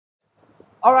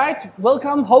All right,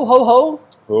 welcome. Ho, ho, ho.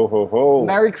 Ho, ho, ho.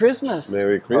 Merry Christmas.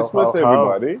 Merry Christmas, Ho, ho, ho.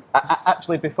 everybody.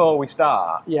 Actually, before we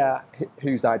start, Yeah,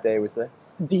 whose idea was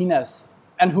this? Dina's.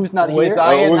 And who's not Was here?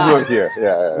 I in Who's that? not here?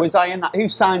 Yeah. Was I in that? Who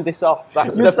signed this off?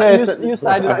 That's You the si- you person. you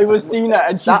signed it. It was Dina,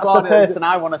 and she That's the bought it. person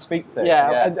I want to speak to.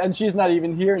 Yeah, and she's not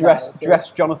even here Dress now. so-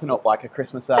 dress Jonathan up like a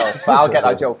Christmas elf. But I'll get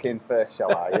that joke in first,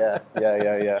 shall I?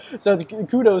 Yeah. So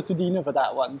kudos to Dina for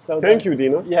that one. So Thank you,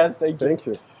 Dina. Yes, thank you. Thank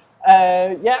you.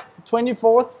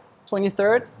 24th,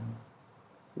 23rd.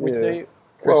 Which Yeah. day?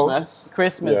 Christmas.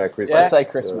 Christmas. Yeah, Christmas. Let's say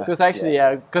Christmas. Because actually,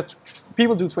 because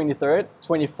people do 23rd,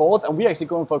 24th, and we're actually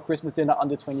going for a Christmas dinner on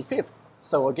the 25th.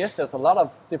 So I guess there's a lot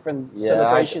of different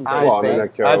celebrations.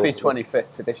 I'd be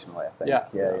 25th traditionally, I think.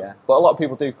 Yeah. But a lot of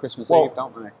people do Christmas Eve,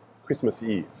 don't they? Christmas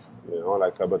Eve,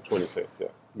 like about 25th,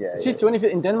 yeah. See,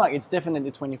 25th in Denmark, it's definitely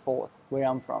 24th, where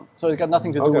I'm from. So it's got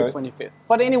nothing to do with 25th.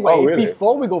 But anyway, really?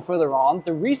 before we go further on,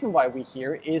 the reason why we're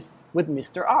here is with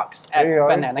Mr. Ox at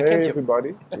Banana Hey, Ketchup.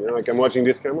 everybody. Like I'm watching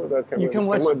this camera, that camera, You can this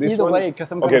watch camera, this either one. way, because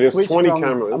I'm going to there's switch 20 from.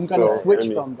 cameras. I'm going to so, switch I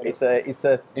mean, from them. It's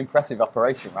an impressive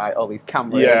operation, right? All these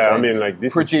cameras. Yeah, I and mean, like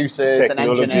this producers is and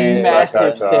technology, engineers. Massive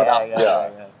like setup.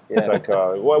 Yeah. It's like,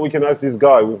 we can ask this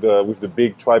guy with the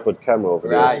big tripod camera over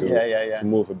Right, there to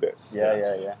move a bit.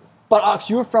 Yeah. But Ox,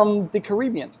 you're from the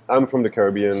Caribbean. I'm from the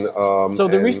Caribbean. So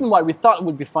the and reason why we thought it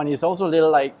would be funny is also a little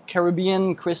like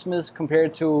Caribbean Christmas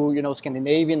compared to,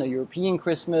 Scandinavian or European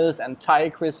Christmas and Thai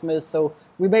Christmas. So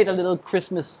we made a little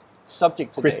Christmas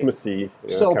subject today. Christmassy.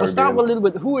 So, but start Caribbean. with a little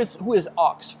bit. Who is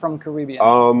Ox from Caribbean?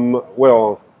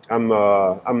 Well, I'm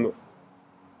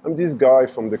this guy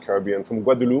from the Caribbean, from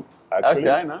Guadeloupe, actually.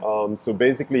 Okay, nice. So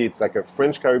basically, it's like a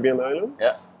French Caribbean island.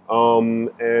 Yeah.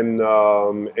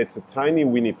 It's a tiny,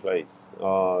 weeny place.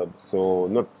 So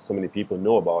not so many people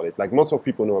know about it. Like most of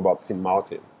people know about Saint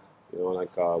Martin,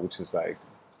 which is like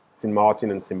Saint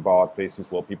Martin and Saint Barth,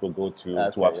 places where people go to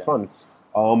have fun.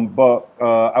 But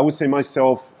I would say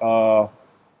myself. So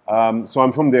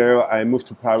I'm from there. I moved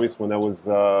to Paris when I was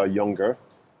younger.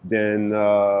 Then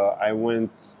I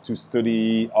went to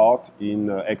study art in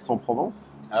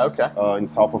Aix-en-Provence, in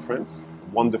south of France.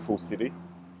 Wonderful city.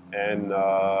 And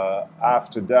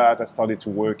after that, I started to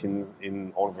work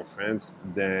in all over France.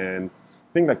 Then,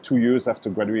 I think like 2 years after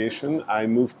graduation, I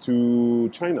moved to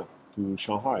China, to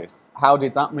Shanghai. How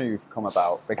did that move come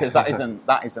about? Because that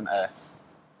isn't a.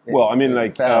 Well, I mean,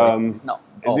 like it's not.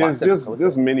 all that typical, is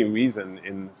there's it? many reasons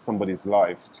in somebody's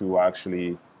life to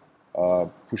actually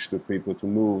push the people to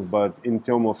move. But in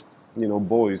terms of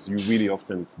boys, you really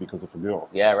often it's because of a girl.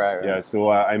 Yeah, right. Yeah, so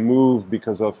I moved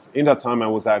because of in that time I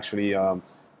was actually.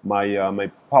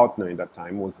 My partner in that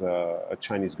time was a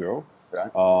Chinese girl,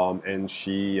 Right. And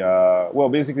she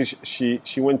basically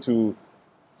she went to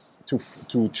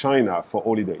China for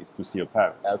holidays to see her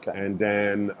parents. Okay. And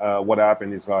then what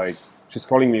happened is like she's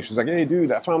calling me. She's like, "Hey,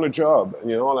 dude, I found a job. Do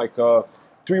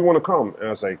you want to come?" And I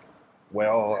was like,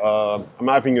 "Well, I'm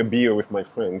having a beer with my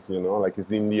friends. Like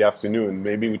it's in the afternoon.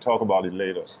 Maybe we talk about it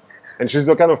later." And she's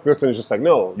the kind of person who's just like,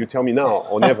 "No, you tell me now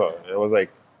or never." And I was like.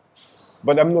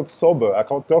 But I'm not sober. I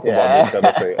can't talk about this kind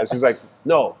of thing. And she's like,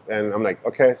 no. And I'm like,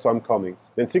 okay, so I'm coming.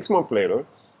 Then 6 months later,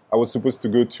 I was supposed to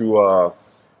go to, all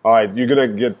right, you're going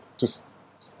to get to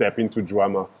step into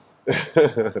drama.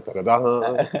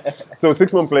 So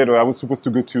 6 months later, I was supposed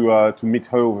to go to meet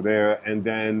her over there. And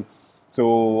then,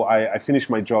 so I finished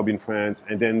my job in France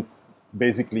and then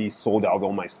basically sold out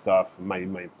all my stuff, my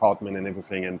apartment and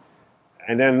everything.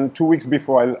 And then 2 weeks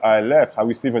before I left, I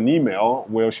received an email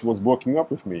where she was breaking up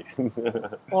with me.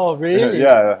 Oh, really?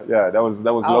 Yeah, that was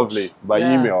lovely by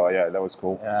email. Yeah, that was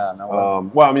cool. Yeah, no way.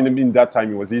 Well, I mean, in that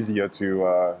time it was easier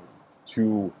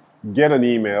to get an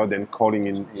email than calling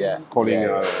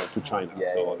to China.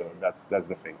 That's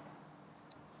the thing.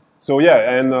 So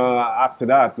and after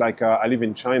that, I live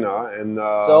in China, and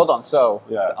So hold on. So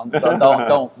Yeah.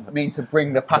 don't mean to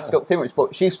bring the past up too much,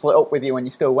 but she split up with you when you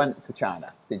still went to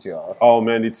China, did you? Or? Oh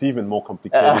man, it's even more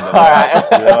complicated than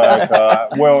that.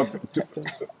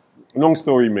 Long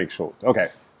story make short. Okay,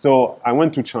 so I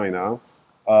went to China.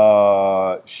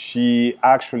 She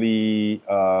actually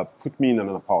put me in an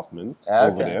apartment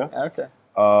over there. Okay.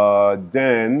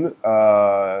 Then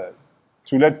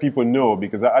to let people know,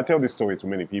 because I tell this story to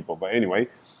many people, but anyway,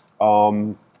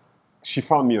 she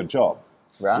found me a job.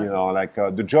 Right.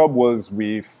 The job was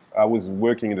I was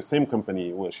working in the same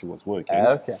company where she was working.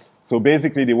 Okay. So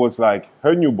basically there was like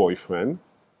her new boyfriend,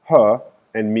 her,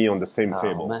 and me on the same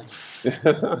table. Man. So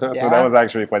that was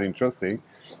actually quite interesting.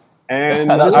 And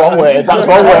That's one word. That's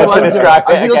one word to describe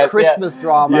it. A real Christmas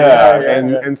drama.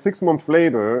 and 6 months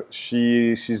later,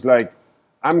 she's like,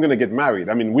 I'm gonna get married.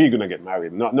 I mean, we're gonna get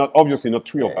married. Not obviously not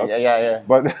three of us. Yeah.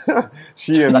 But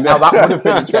she and Now that would have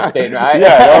been interesting, right?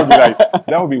 yeah,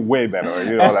 that would be way better.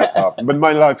 You know, like. But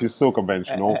my life is so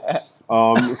conventional.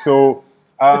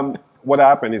 What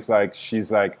happened is like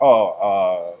she's like,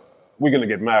 oh. We're gonna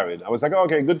get married. I was like, oh,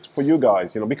 okay, good for you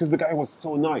guys, you know, because the guy was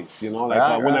so nice, you know.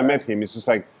 Like when I met him, it's just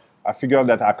like I figured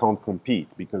that I can't compete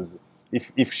because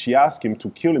if she asked him to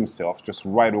kill himself just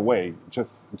right away,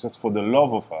 just for the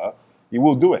love of her, he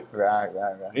will do it. Right.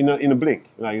 In a blink,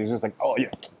 like it's just like, oh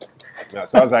yeah.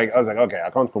 So I was like, okay,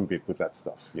 I can't compete with that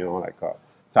stuff, you know. Like,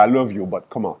 so I love you, but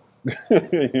come on,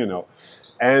 you know.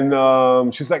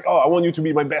 And she's like, oh, I want you to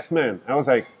be my best man. I was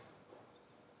like.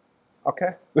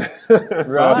 Okay. So,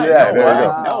 Right. Yeah, there you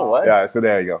go. No way. Yeah, so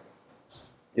there you go.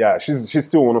 Yeah, she's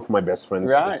still one of my best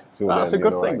friends. Right. Till That's then, a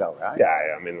good you know, thing, like, though, right?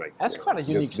 Yeah, I mean, like That's quite a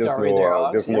unique there's story no, there,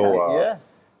 Alex.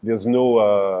 There's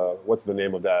no what's the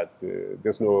name of that?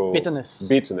 There's no Bitterness.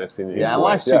 Bitterness in it. Yeah,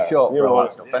 life's too short for all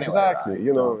that stuff anyway. Exactly. Right?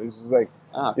 You know, it's just like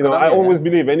good I on you, always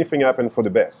believe anything happened for the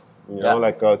best. You know,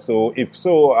 like so if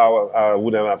so, I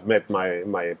wouldn't have met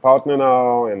my partner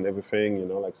now and everything. You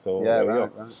know, like so. Yeah, there we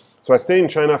right. go. So I stayed in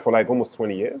China for like almost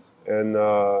 20 years, and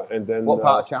then What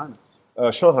part of China?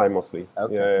 Shanghai mostly.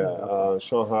 Okay. Yeah.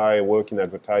 Shanghai, work in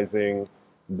advertising.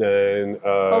 Then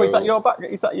Is that your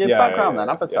background then?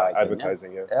 Advertising. Yeah,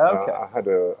 advertising. Yeah. Okay. I had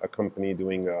a company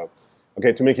doing.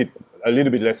 To make it a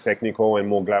little bit less technical and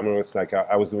more glamorous, like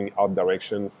I was doing art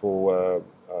direction for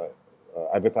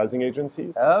advertising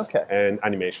agencies. Okay. And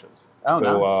animations. Oh, so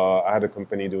nice. I had a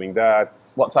company doing that.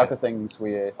 What type of things were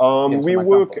you?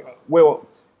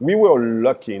 We were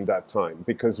lucky in that time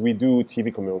because we do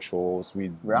TV commercials. We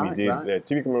did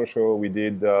TV commercial. We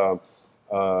did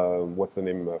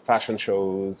fashion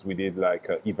shows. We did like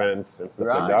events and stuff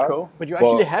like that. Cool. But you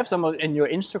actually have some in your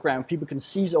Instagram. People can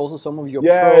see also some of your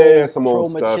some pro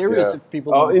old materials. stuff, If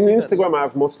people in see Instagram, that. I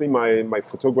have mostly my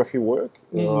photography work,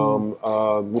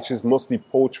 which is mostly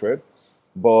portrait.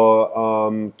 But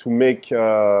to make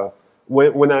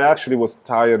when I actually was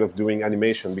tired of doing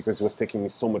animation because it was taking me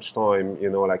so much time, you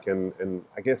know, like and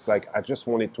I guess like I just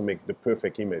wanted to make the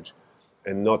perfect image,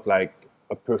 and not like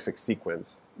a perfect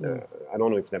sequence. I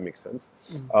don't know if that makes sense.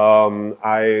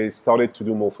 I started to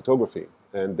do more photography,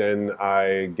 and then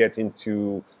I get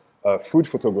into food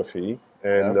photography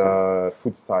and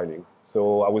food styling.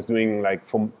 So I was doing like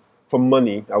for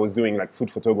money, I was doing like food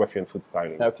photography and food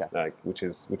styling, like which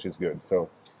is good. So.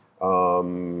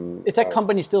 Is that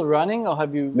company still running, or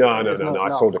have you? No. I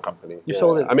sold the company. You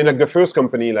sold it. I mean, like the first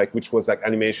company, like which was like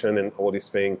animation and all this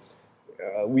thing.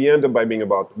 We ended up by being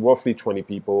about roughly 20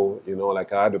 people. You know,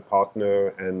 like I had a partner,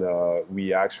 and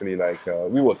we actually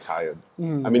we were tired.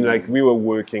 I mean, like we were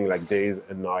working like days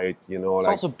and night. You know, it's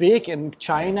like also big in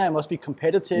China. It must be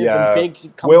competitive. Yeah. And big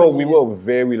company. Well, we were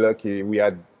very lucky. We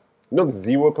had not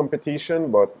zero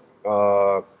competition, but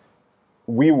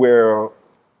we were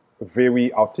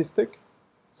very artistic,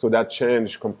 so that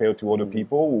changed compared to other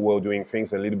people who were doing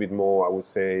things a little bit more, I would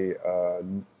say,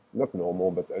 not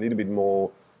normal, but a little bit more,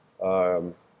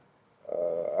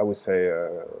 I would say,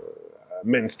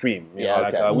 mainstream. You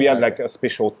know, we had like a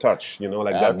special touch, you know,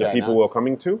 like that the people were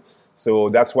coming to. So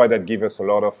that's why that gave us a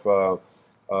lot of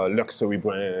luxury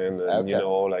brand, and you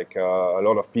know, like a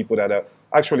lot of people that are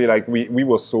actually like we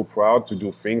were so proud to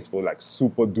do things for like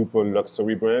super duper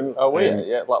luxury brand. Oh,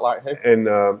 like who? And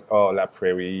La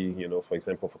Prairie, you know, for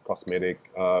example, for cosmetic,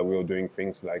 we were doing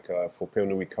things like for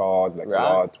Pernod Ricard, like a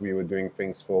lot. We were doing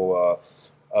things for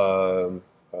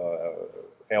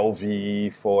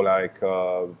LV, for like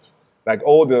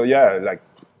all the like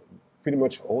pretty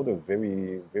much all the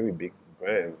very very big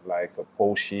brand, like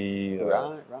Porsche,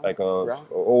 like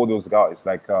all those guys.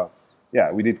 Like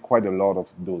we did quite a lot of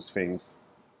those things.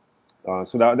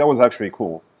 So that was actually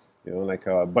cool, you know. Like,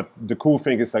 but the cool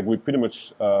thing is like we pretty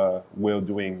much were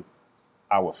doing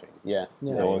our thing. Yeah.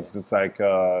 So it's just like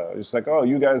oh,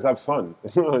 you guys have fun,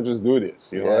 just do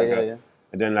this, you know.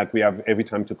 And then like we have every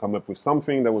time to come up with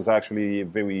something that was actually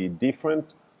very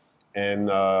different, and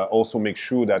also make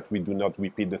sure that we do not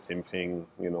repeat the same thing,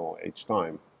 you know, each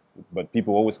time. But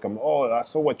people always come, oh, I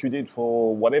saw what you did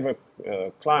for whatever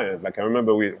client. Like I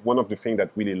remember one of the things that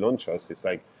really launched us is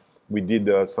like we did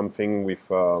something with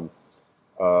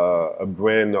a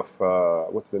brand of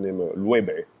what's the name?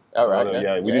 Luebe. Oh,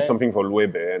 right. We did something for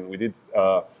Luebe, and we did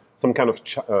some kind of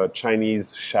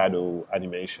Chinese shadow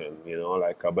animation, you know,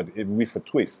 like but with a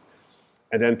twist.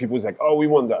 And then people was like, oh, we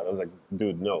want that. I was like,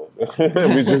 dude, no.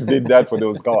 We just did that for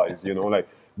those guys, you know, like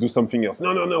do something else.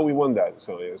 No, we want that.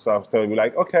 So after we're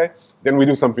like, okay, then we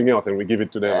do something else and we give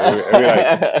it to them. And we're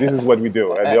like, this is what we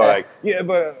do. And they're like, yeah,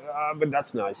 but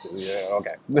that's nice too. Yeah,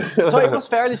 okay. So it was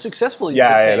fairly successful. You could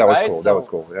Yeah, say, that was right? cool. That was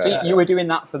cool. Yeah, So you were doing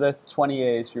that for the 20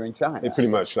 years you're in China? yeah, pretty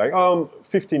much, like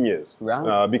 15 years.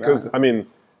 Right, Because right. I mean,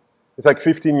 it's like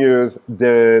 15 years.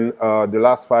 Then the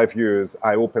last 5 years,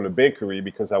 I opened a bakery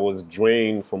because I was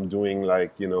drained from doing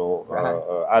like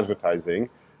advertising.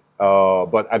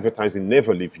 But advertising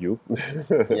never leave you,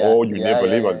 or you never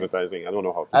leave advertising. I don't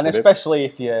know how to And put it. especially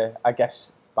if you, I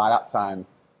guess, by that time,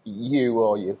 you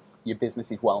or your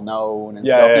business is well known and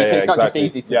stuff. It's not just exactly.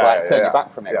 easy to turn your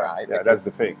back from it, Yeah, right? Yeah, that's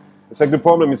the thing. It's like the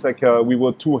problem is like we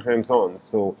were too hands-on,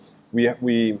 so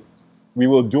we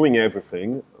were doing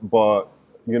everything, but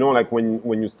you know, like when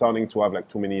you're starting to have like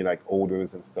too many like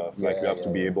orders and stuff, like you have to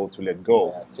be able to let go.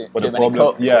 Yeah, but too the many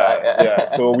problem, cooks, right? yeah.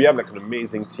 So we have like an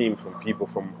amazing team from people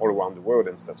from all around the world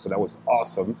and stuff. So that was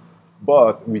awesome,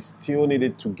 but we still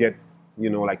needed to get,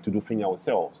 you know, like to do things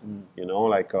ourselves. You know,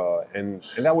 like and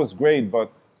that was great,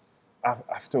 but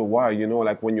after a while, you know,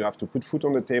 like when you have to put food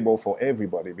on the table for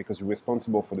everybody because you're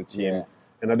responsible for the team. Yeah.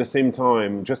 And at the same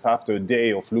time, just after a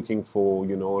day of looking for,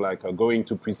 you know, like going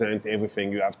to present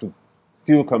everything, you have to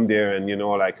still come there and, you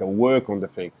know, like work on the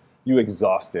thing. You're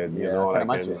exhausted, you know. I can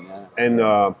like, imagine, and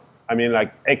I mean,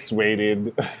 like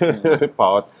X-rated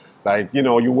part, like, you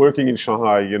know, you're working in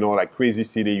Shanghai, you know, like crazy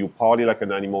city, you party like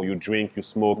an animal, you drink, you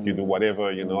smoke, you do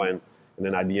whatever, you know, and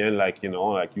then at the end, like, you know,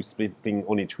 like you're sleeping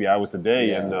only 3 hours a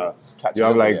day and you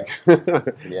have like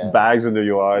bags under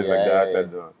your eyes like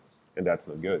that. And that's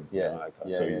not good. You know, like,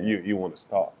 so you want to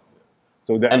stop.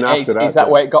 So then And after that, is that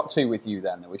where it got to with you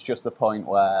then? It was just the point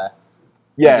where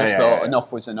you just thought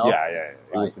enough was enough? Yeah.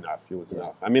 It was enough. It was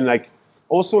enough. I mean, like,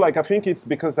 also, like, I think it's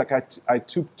because, like, I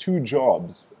took 2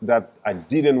 jobs that I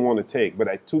didn't want to take, but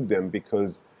I took them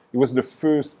because it was the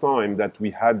first time that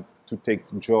we had to take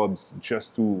jobs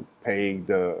just to pay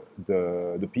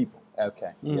the people.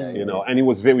 Okay. You know, and it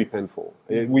was very painful.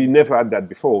 We never had that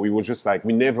before. We were just like,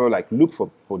 we never like looked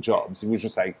for jobs. It was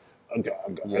just like,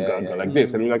 like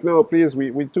this. And we're like, no, please,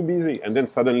 we're too busy. And then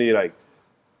suddenly like,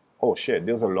 oh shit,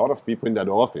 there's a lot of people in that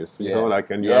office, you know, like,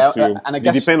 and you have to, and I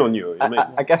guess, they depend on you.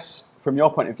 I guess from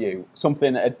your point of view,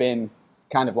 something that had been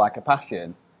kind of like a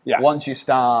passion, once you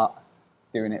start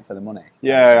doing it for the money.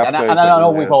 Yeah, and I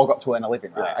know we've all got to earn a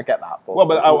living, right? I get that. But, well,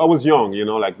 but I was young, you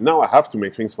know, like now I have to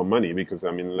make things for money because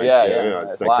I mean, like,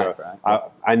 it's like life, right?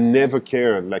 I never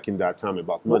cared like in that time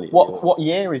about money. What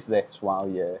year is this while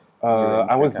you're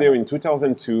I was there in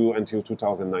 2002 until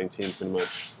 2019, pretty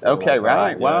much. Okay,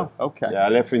 right. Wow. Okay. Yeah, I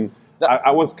left in.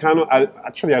 I was kind of.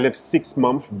 I left 6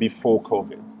 months before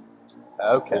COVID.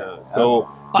 Okay. Yeah, so.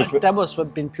 But that was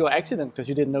been pure accident because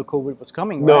you didn't know COVID was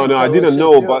coming. No, right? no, So I didn't it's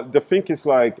know. pure- But the thing is,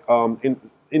 like, in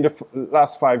the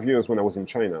last 5 years when I was in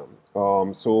China,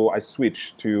 so I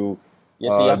switched to. Yeah,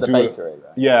 so you had the bakery,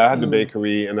 right? Yeah, I had the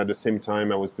bakery, and at the same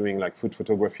time, I was doing like food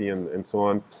photography and so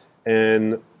on.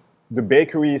 And the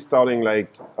bakery starting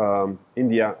like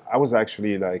India, I was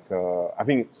actually like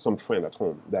having some friend at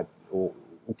home that who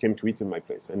came to eat in my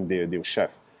place, and they were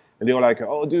chef. And they were like,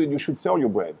 "Oh, dude, you should sell your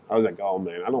bread." I was like, "Oh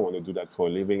man, I don't want to do that for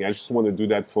a living. I just want to do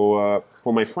that for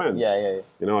my friends." Yeah.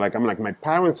 You know, like I'm like my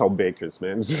parents are bakers,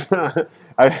 man.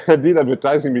 I did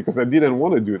advertising because I didn't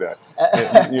want to do that.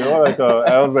 And, you know, like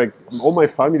I was like, all my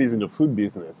family is in the food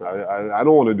business. I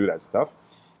don't want to do that stuff.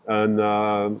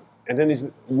 And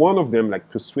then one of them like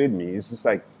persuade me. It's just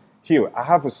like, here, I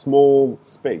have a small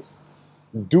space.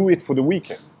 Do it for the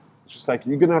weekend. It's just like,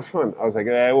 you're gonna have fun. I was like,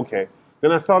 okay.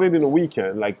 Then I started in a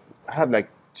weekend. Like I had like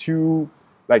 2,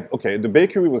 like okay, the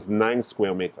bakery was 9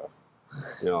 square meter.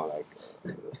 You know,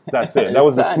 like that's it. That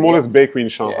was the smallest bakery in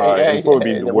Shanghai and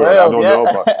probably in the world. I don't know,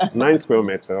 but 9 square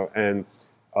meter. And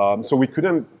so we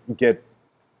couldn't get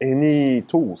any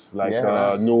tools, like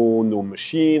no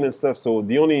machine and stuff. So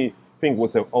the only thing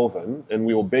was an oven, and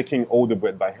we were baking all the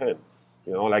bread by hand.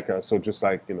 You know, like so just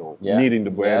like, you know, kneading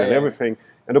the bread and everything.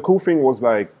 And the cool thing was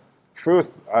like,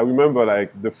 first, I remember like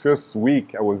the first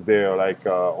week I was there, like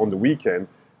on the weekend,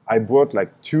 I brought like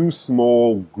 2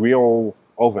 small grill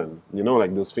oven, you know,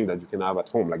 like those things that you can have at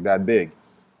home, like that big.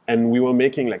 And we were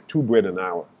making like 2 bread an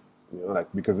hour, you know, like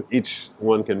because each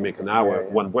one can make an hour,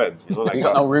 1 bread. You know, like you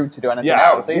got no room to do anything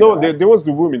else either. No, there was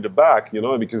the room in the back, you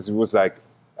know, because it was like,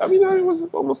 I mean, it was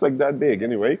almost like that big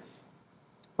anyway.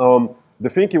 The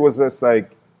thing, it was just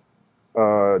like,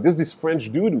 there's this French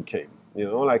dude who came. You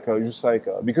know, like just like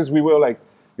because we were like,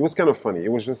 it was kind of funny.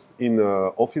 It was just in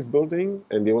an office building,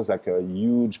 and there was like a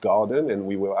huge garden, and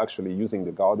we were actually using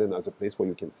the garden as a place where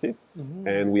you can sit.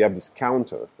 And we have this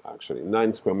counter, actually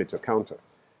 9 square meter counter,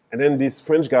 And then this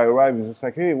French guy arrived. He's just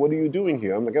like, hey, what are you doing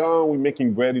here? I'm like, oh, we're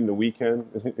making bread in the weekend.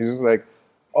 He's just like,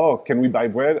 oh, can we buy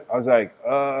bread? I was like,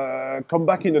 come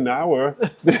back in an hour.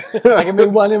 I can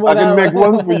make one in 1 hour. I can make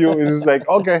one for you. He's just like,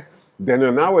 okay. Then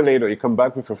an hour later, he come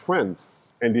back with a friend.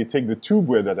 And they take the 2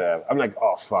 bread that I have. I'm like,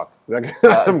 oh, fuck. Like,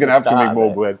 I'm going to have to make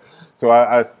more bread. So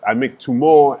I make 2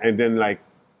 more. And then, like,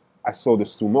 I sold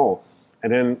those 2 more.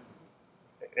 And then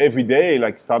every day,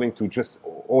 like, starting to just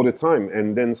all the time.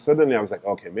 And then suddenly I was like,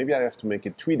 okay, maybe I have to make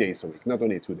it 3 days a week, not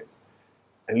only 2 days.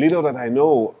 And little that I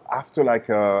know, after like,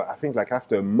 I think like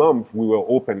after a month, we were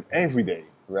open every day.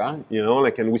 Right. You know,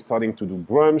 like, and we're starting to do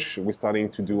brunch. We're starting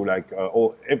to do like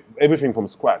everything from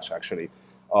scratch, actually.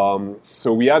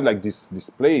 So we had like this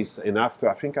place, and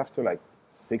after like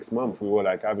 6 months, we were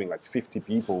like having like 50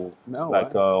 people,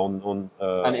 on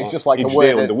and it's just like each a word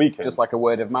day on the weekend, just like a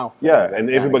word of mouth. Yeah, and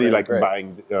everybody like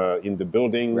buying in the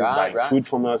building, buying food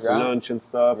from us, lunch and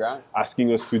stuff,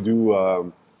 asking us to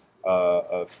do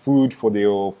food for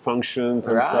their functions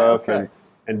and stuff,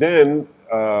 and then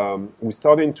we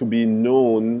started to be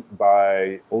known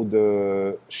by all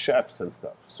the chefs and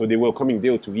stuff. So they were coming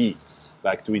there to eat.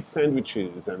 Like to eat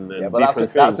sandwiches and but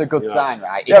that's a good sign,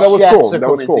 right? Yeah, that was chefs cool. are That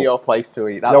was coming cool. to your place to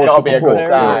eat. That's got to be a good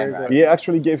sign, right? He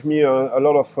actually gave me a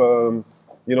lot of,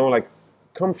 like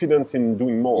confidence in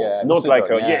doing more. Yeah, not like,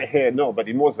 good, no, but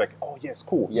it was like, oh, yes,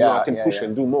 cool. Yeah, I can push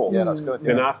and do more. Yeah, that's good.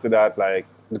 Then after that, like,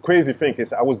 the crazy thing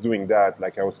is I was doing that,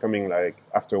 like I was coming like,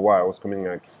 after a while, I was coming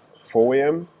like 4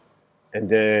 a.m. And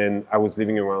then I was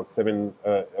leaving around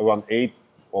 8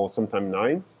 or sometime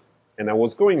 9. And I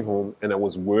was going home and I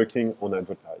was working on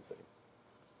advertising.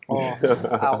 Oh,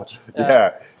 ouch.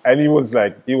 Yeah. And it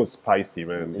was spicy,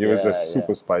 man. It was just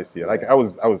super spicy. Like I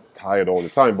was tired all the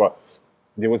time, but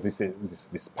there was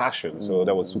this passion. So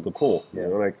that was super cool. You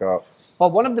know, like.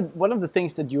 But one of the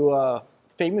things that you are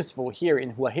famous for here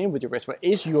in Hua Hin with your restaurant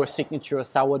is your signature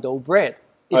sourdough bread.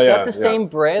 Is that the same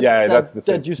bread? Yeah, that's the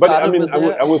same. That you started with?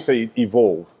 I will say it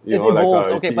evolved. It evolved,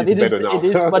 okay, but it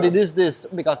is this,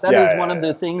 because that is one of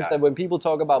the things that when people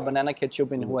talk about banana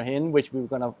ketchup in Hua Hin, which we're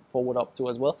gonna forward up to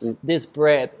as well, this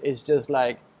bread is just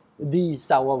like the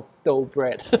sourdough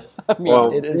bread. I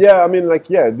mean, it is. Yeah, I mean,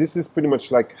 this is pretty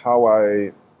much like how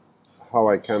I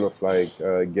kind of like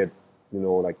get,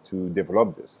 like to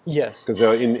develop this. Yes. Because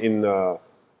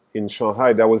in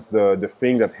Shanghai, that was the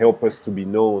thing that helped us to be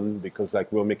known, because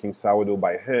like we were making sourdough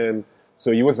by hand.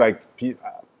 So he was like,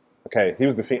 okay,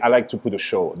 here's the thing. I like to put a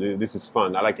show. This is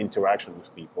fun. I like interaction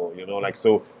with people, like,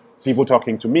 so people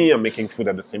talking to me, I'm making food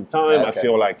at the same time. I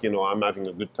feel like, I'm having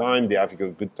a good time. They're having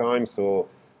a good time. So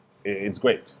it's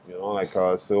great,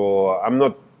 so I'm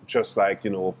not just like,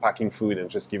 packing food and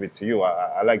just give it to you.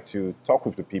 I like to talk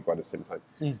with the people at the same time.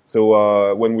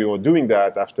 So when we were doing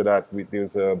that, after that, there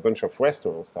was a bunch of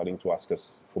restaurants starting to ask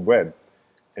us for bread.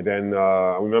 And then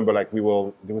I remember like there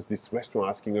was this restaurant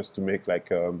asking us to make like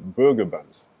burger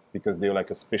buns, because they were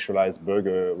like a specialized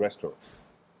burger restaurant.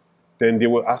 Then they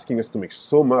were asking us to make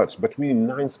so much, but we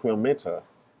 9 square meters.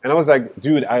 And I was like,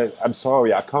 dude, I'm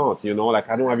sorry, I can't, like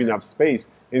I don't have enough space.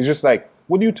 And it's just like,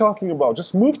 what are you talking about?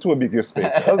 Just move to a bigger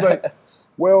space. I was like,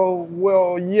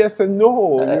 well, yes and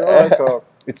no.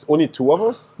 It's only 2 of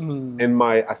us, and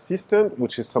my assistant,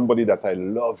 which is somebody that I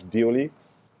love dearly,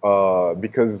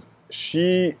 because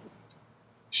I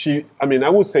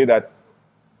would say that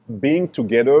being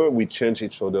together, we change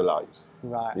each other's lives.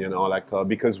 Right.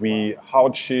 Because we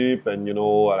hardship and,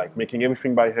 like making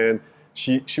everything by hand.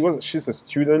 She's a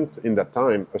student in that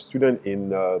time, a student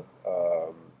in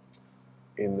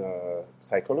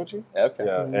psychology. Okay.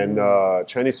 Yeah, and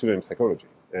Chinese student in psychology,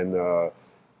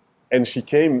 and she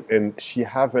came and she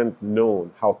haven't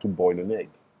known how to boil an egg.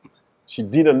 She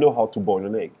didn't know how to boil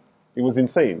an egg. It was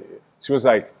insane. She was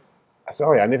like,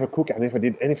 sorry, I never cook. I never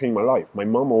did anything in my life. My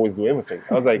mom always do everything.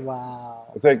 I was like, wow.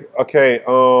 It's like, okay,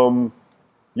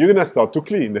 you're gonna start to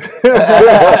clean.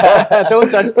 Don't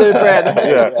touch the bread.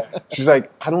 Yeah. She's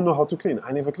like, I don't know how to clean.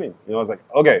 I never clean. I was like,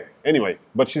 okay, anyway.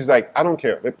 But she's like, I don't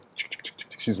care.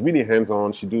 She's really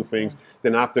hands-on. She do things.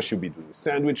 Then after she'll be doing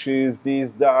sandwiches,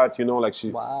 this, that,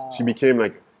 she became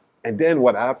like, and then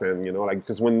what happened,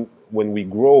 because when we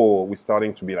grow, we're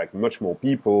starting to be like much more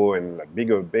people and like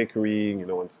bigger bakery,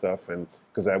 and stuff. And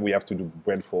because we have to do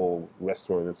bread for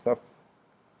restaurant and stuff.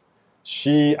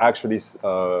 She actually,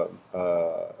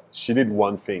 she did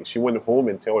one thing. She went home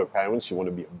and told her parents she wanted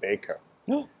to be a baker.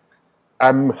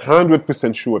 I'm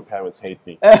 100% sure her parents hate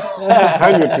me.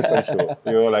 100% sure.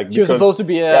 She was supposed to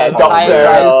be a doctor,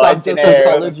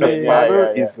 the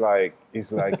father is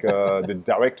like the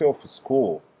director of a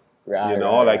school.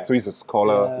 Right, so he's a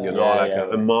scholar.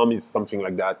 A mom is something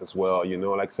like that as well.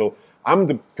 So I'm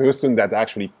the person that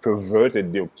actually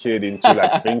perverted their kid into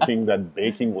like thinking that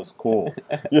baking was cool.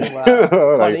 Wow.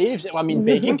 But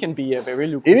baking can be a very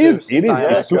lucrative.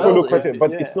 It's super lucrative,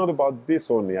 but it's not about this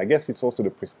only. I guess it's also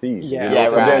the prestige. Yeah,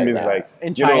 for them, it's like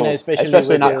in China,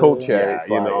 especially in that culture. It's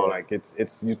like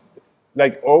it's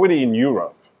like already in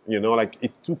Europe. Like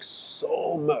it took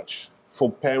so much for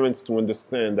parents to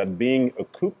understand that being a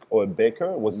cook or a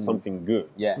baker was something good.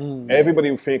 Yeah, everybody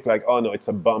would think like, oh no, it's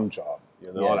a bum job.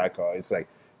 It's like,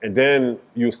 and then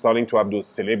you're starting to have those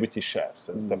celebrity chefs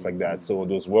and stuff like that. So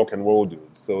those rock and roll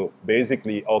dudes. So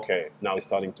basically, okay, now it's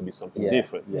starting to be something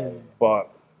different. But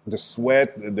the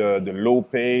sweat, the low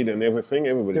paid and everything,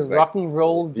 everybody's the rock and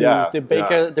roll dudes, the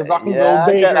baker, the rock and roll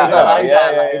bakers,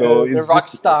 so the rock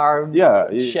star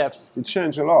chefs. It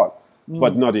changed a lot,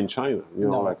 but not in China.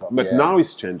 But now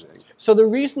it's changing. So the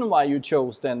reason why you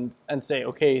chose then and say,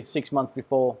 okay, 6 months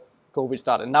before COVID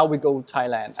started, now we go to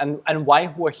Thailand, and why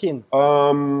Hua Hin?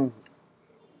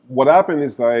 What happened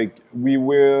is like we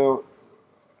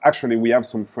have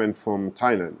some friends from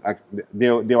Thailand.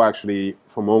 They were actually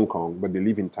from Hong Kong, but they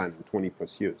live in Thailand 20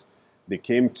 plus years. They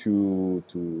came to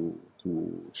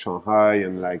Shanghai,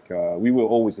 and like we were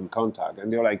always in contact. And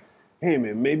they were like, "Hey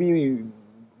man, maybe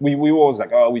we were always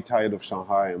like, oh, we're tired of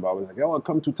Shanghai." And I was like, "Oh,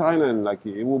 come to Thailand. Like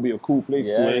it will be a cool place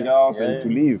to hang out and to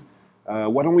live.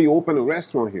 Why don't we open a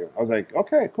restaurant here?" I was like,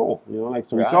 "Okay, cool."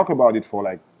 So we talk about it for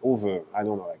like over, I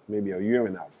don't know, like maybe a year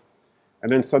and a half.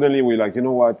 And then suddenly we're like, you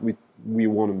know what, we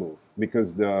want to move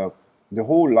because the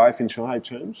whole life in Shanghai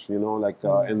changed,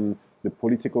 and the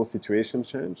political situation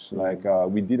changed. Like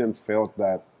we didn't felt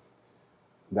that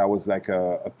was like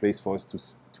a place for us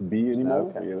to be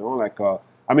anymore.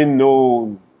 Okay.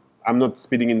 No, I'm not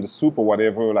spitting in the soup or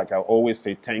whatever. Like I always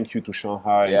say thank you to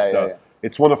Shanghai.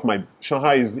 It's one of my,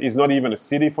 Shanghai is not even a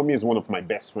city for me. It's one of my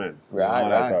best friends.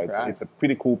 It's a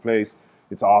pretty cool place.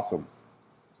 It's awesome.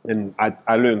 And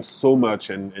I learned so much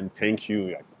and thank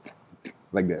you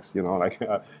like this,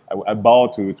 I bow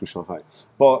to Shanghai.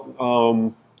 But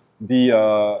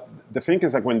the thing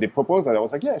is like when they proposed that, I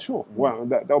was like, yeah, sure. Well,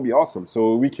 that would be awesome.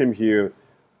 So we came here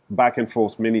back and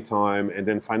forth many times, and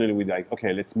then finally we're like,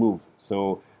 okay, let's move.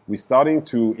 So we're starting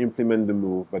to implement the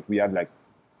move, but we had like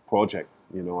project,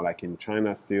 like in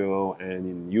China still and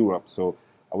in Europe. So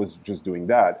I was just doing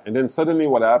that. And then suddenly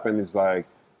what happened is like,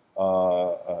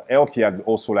 Elke had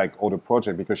also like other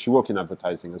project because she worked in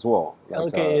advertising as well.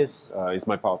 Like, Elke is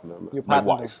my partner, your my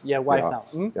partner. wife. Yeah, wife now.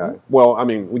 Mm-hmm. Yeah. Well,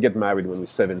 we get married when we're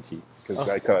 70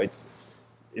 because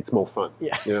it's more fun.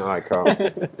 Yeah.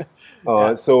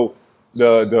 So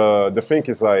the thing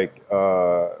is like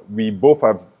we both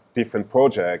have different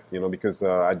projects, because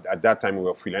at that time we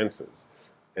were freelancers.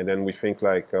 And then we think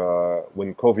like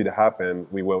when COVID happened,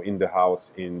 we were in the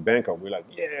house in Bangkok. We're like,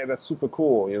 yeah, that's super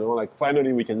cool. Like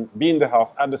finally we can be in the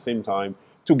house at the same time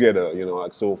together.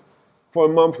 So for a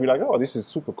month we're like, oh, this is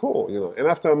super cool. And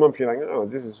after a month you're like, oh,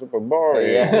 this is super boring.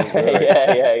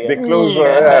 They close,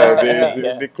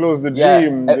 they close the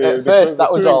gym. At first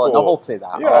that was all a novelty.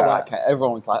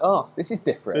 Everyone was like, oh, this is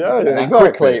different. And then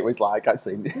quickly it was like,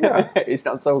 actually, it's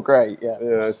not so great.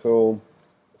 Yeah. So.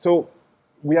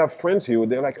 We have friends here.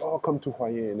 They're like, "Oh, come to Hua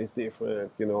Hin. It's different.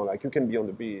 Like you can be on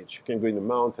the beach. You can go in the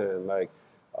mountain.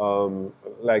 So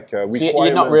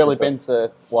you've not really been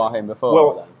to Hua Hin before?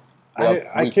 Well, then?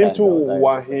 I came to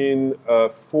Hua Hin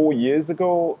 4 years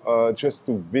ago just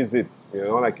to visit.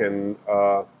 And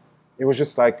it was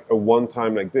just like a one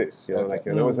time like this.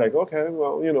 And I was like, okay,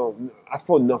 well, I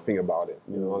thought nothing about it.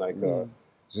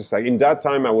 Just like in that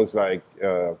time, I was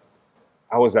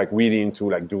like really into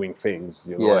like doing things,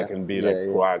 I can be like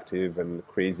proactive and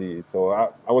crazy. So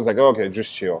I was like, okay,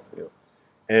 just chill.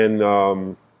 And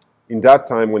in that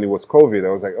time when it was COVID, I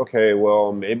was like, okay,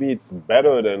 well, maybe it's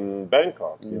better than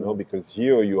Bangkok, because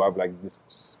here you have like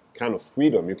this kind of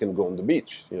freedom. You can go on the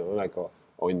beach,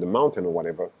 or in the mountain or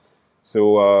whatever.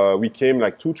 So we came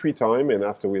like 2-3 times, and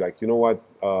after we like, you know what,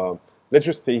 let's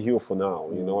just stay here for now,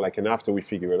 and after we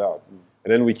figure it out.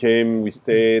 And then we came, we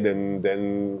stayed, and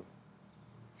then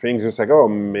things was like, oh,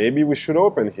 maybe we should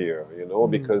open here,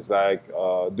 because like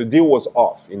the deal was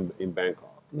off in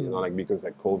Bangkok, because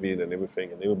like COVID and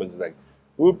everything, and everybody's like,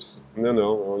 oops, no,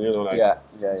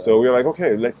 So we were like,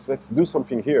 okay, let's do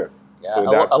something here. Yeah, so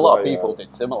a lot of people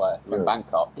did similar from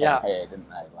Bangkok here, didn't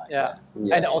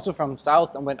they? And also from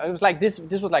South, and it was like this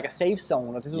was like a safe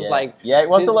zone. This was like it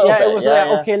was a little bit. It was like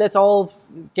okay, let's all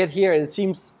get here. It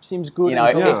seems good.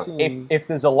 If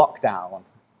there's a lockdown,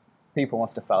 people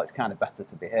must have felt it's kind of better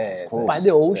to be here. By the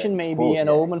ocean, maybe, and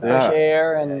open fresh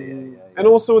air. And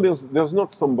also, there's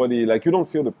not somebody, like, you don't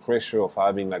feel the pressure of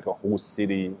having, like, a whole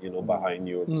city, behind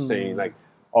you, saying, like,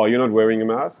 oh, you're not wearing a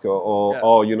mask, or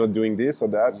oh, you're not doing this or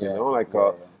that, you know, like,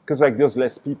 because like there's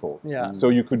less people, so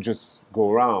you could just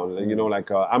go around, you know,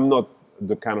 like I'm not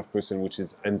the kind of person which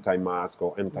is anti-mask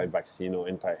or anti-vaccine or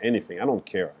anti-anything. I don't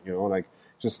care, you know, like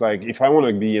just like if I want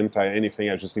to be anti-anything,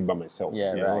 I just live by myself.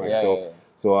 Yeah, you know? right. Like,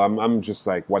 so I'm just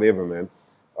like whatever, man.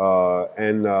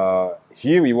 And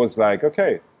here he was like,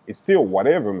 okay, it's still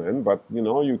whatever, man, but you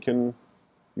know, you can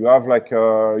have like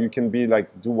you can be like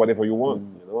do whatever you want,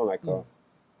 you know, like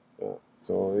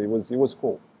so it was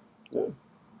cool. Yeah.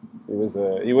 It was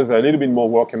a little bit more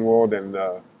rock and roll than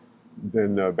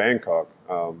Bangkok.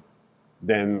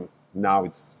 Then now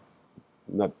it's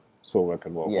not so rock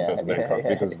and roll compared to Bangkok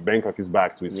because Bangkok is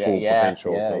back to its full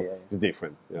potential, so it's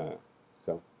different. Yeah.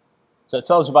 So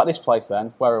tell us about this place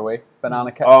then. Where are we?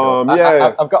 Banana Ketchup.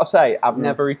 I've got to say, I've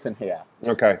never eaten here.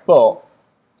 Okay. But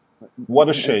what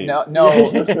a shame. No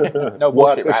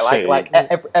bullshit. Right? Like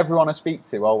everyone I speak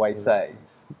to always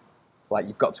says, like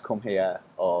you've got to come here,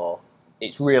 or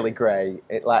it's really great.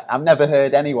 I've never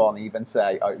heard anyone even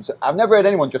say. I've never heard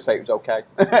anyone just say it was okay.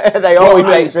 They always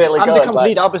say it's really good. I'm the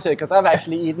complete opposite because I've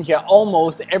actually eaten here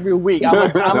almost every week. I'm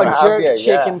a jerk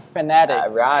chicken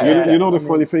fanatic. Right. You know the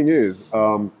funny thing is,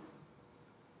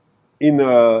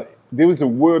 there was a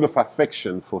word of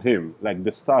affection for him. Like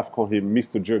the staff called him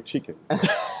Mr. Jerk Chicken,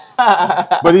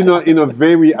 but in a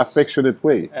very affectionate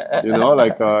way. You know,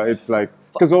 like it's like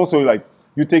because also like.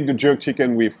 You take the jerk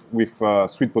chicken with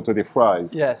sweet potato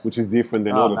fries, which is different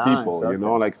than other people, you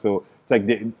know, like so. It's like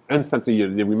they instantly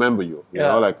they remember you, you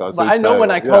know, like. So but I know when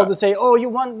I call to say, "Oh, you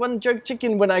want one jerk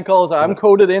chicken?" When I call, so I'm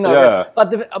coded in on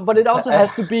it. But it also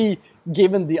has to be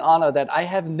given the honor that I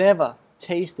have never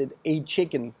tasted a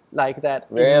chicken like that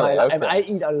in my life. Okay. I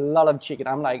eat a lot of chicken.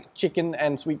 I'm like chicken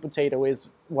and sweet potato is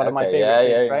one of my favorite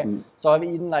things, right? So I've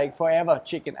eaten like forever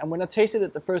chicken, and when I tasted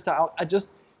it the first time, I just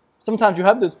sometimes you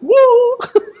have this woo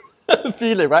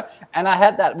feeling, right? And I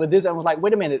had that with this. I was like,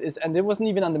 wait a minute, and it wasn't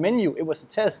even on the menu. It was a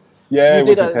test. Yeah, it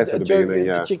was a test at the beginning.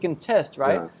 A chicken test,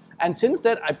 right? Yeah. And since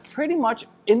that, I pretty much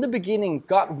in the beginning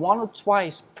got 1 or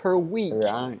twice per week.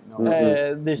 Right.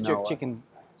 This jerk chicken.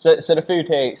 So the food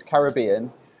here, it's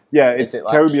Caribbean. Yeah, it's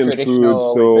like Caribbean food.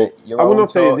 So I would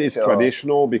not say it's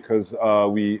traditional because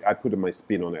I put my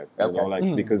spin on it. You know,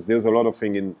 like because there's a lot of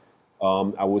thing in.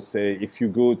 I would say if you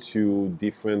go to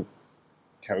different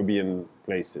Caribbean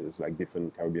places, like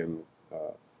different Caribbean,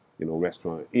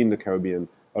 restaurants in the Caribbean,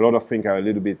 a lot of things are a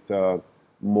little bit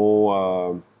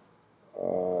more,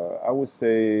 I would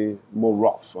say, more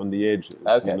rough on the edges.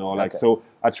 Okay. You know, like so.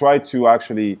 I try to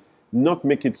actually not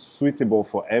make it suitable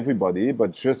for everybody,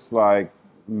 but just like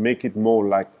make it more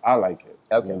like I like it.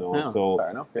 Okay. You know, so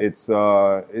fair enough, it's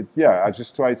I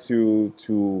just try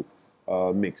to.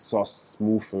 Make sauce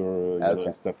smoother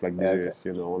and stuff like this,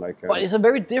 you know, like. But it's a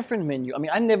very different menu. I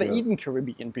mean, I've never eaten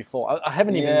Caribbean before. I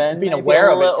haven't even been aware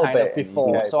of it kind of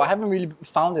before, so I haven't really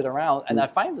found it around, and I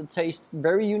find the taste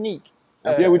very unique.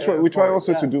 We try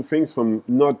also to do things from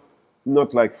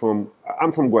not like from.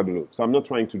 I'm from Guadeloupe, so I'm not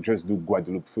trying to just do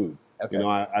Guadeloupe food. Okay. You know,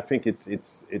 I think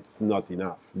it's not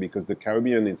enough because the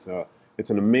Caribbean it's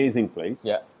an amazing place.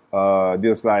 Yeah.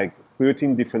 There's like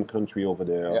 13 different countries over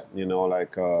there. Yeah. You know,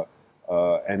 like.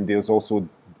 And there's also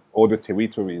other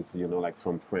territories, you know, like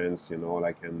from France, you know,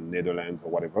 like in Netherlands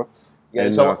or whatever. Yeah,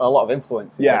 there's a lot of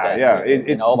influences.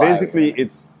 It's basically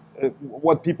it's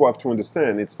what people have to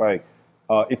understand. It's like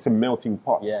it's a melting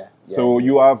pot. So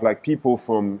you have like people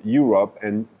from Europe,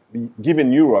 and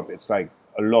given Europe, it's like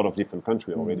a lot of different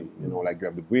countries already. You know, like you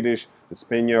have the British, the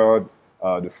Spaniard,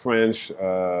 the French,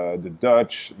 the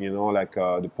Dutch, you know, like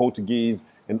the Portuguese.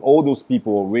 And all those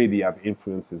people already have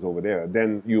influences over there.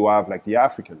 Then you have like the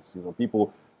Africans, you know,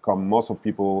 most of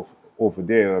people over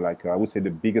there, like I would say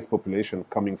the biggest population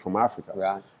coming from Africa.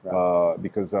 Right.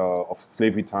 Because of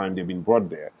slavery time, they've been brought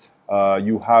there.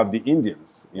 You have the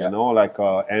Indians, you know, like,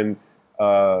 and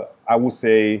I would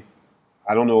say,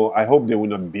 I don't know, I hope they will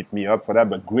not beat me up for that,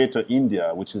 but Greater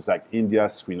India, which is like India,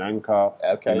 Sri Lanka,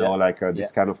 you know, like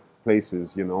this kind of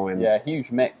places, you know, and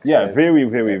huge mix. Yeah, very,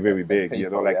 very, very big, people, you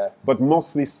know, like, but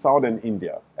mostly southern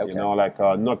India, you know, like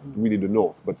not really the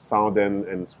north, but southern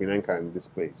and Sri Lanka in this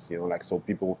place, you know, like so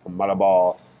people from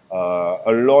Malabar,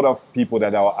 a lot of people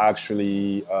that are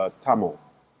actually Tamil,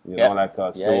 you know, like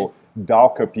so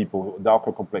darker people,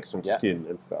 darker complexion skin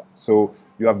and stuff. So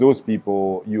you have those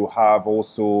people. You have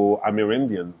also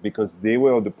Amerindian because they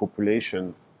were the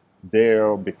population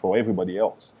there before everybody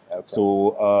else. Okay.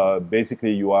 So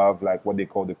basically you have like what they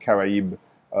call the Carib,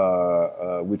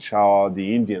 which are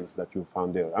the Indians that you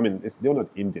found there. I mean, they're not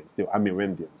Indians, they're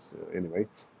Amerindians anyway.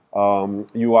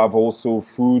 You have also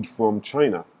food from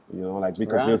China, You know, like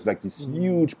because there's like this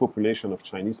huge population of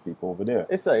Chinese people over there.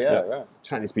 It's right.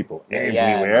 Chinese people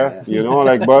everywhere. You know,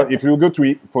 like but if you go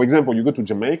to, for example, you go to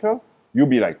Jamaica, you'll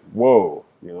be like, whoa.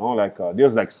 You know, like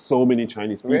there's like so many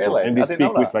Chinese people, and they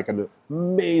speak with like an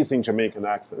amazing Jamaican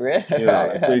accent. Really? You know,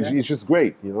 like, so it's just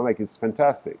great. You know, like it's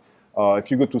fantastic. If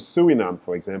you go to Suriname,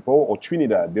 for example, or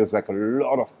Trinidad, there's like a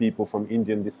lot of people from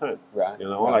Indian descent. Right. You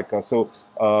know, like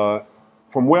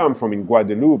from where I'm from in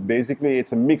Guadeloupe, basically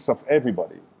it's a mix of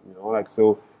everybody. You know, like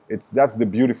so that's the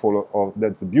beauty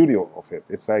of it.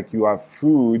 It's like you have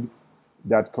food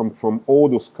that come from all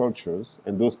those cultures,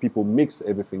 and those people mix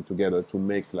everything together to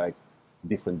make like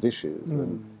different dishes,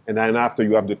 and then after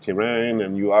you have the terrain,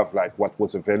 and you have like what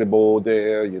was available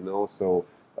there, you know. So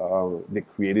they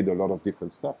created a lot of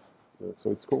different stuff.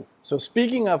 So it's cool. So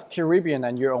speaking of Caribbean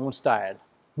and your own style,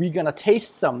 we're gonna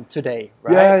taste some today,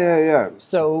 right? Yeah.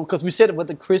 So because we said with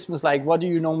the Christmas, like what do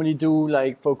you normally do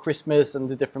like for Christmas and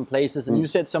the different places, and you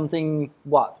said something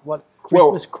what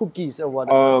Christmas cookies or what?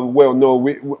 Well, no,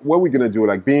 what we're gonna do,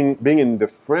 like being in the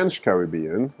French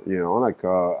Caribbean, you know, like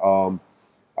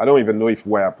I don't even know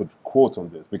why I put quote on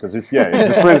this because it's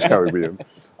the French Caribbean.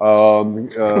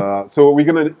 So we're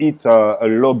gonna eat a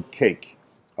log cake.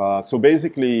 So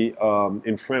basically,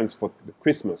 in France for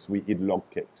Christmas we eat log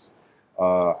cakes.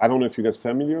 I don't know if you guys are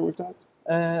familiar with that.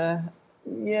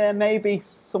 Yeah, maybe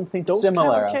something Those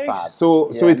similar. kind of cakes? So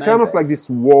it's kind of like this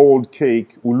rolled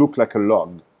cake who look like a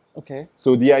log. Okay.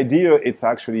 So the idea, it's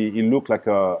actually, it look like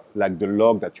the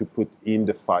log that you put in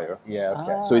the fire. Yeah,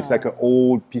 okay. So it's like an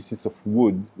old pieces of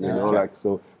wood, you know, like,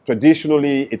 so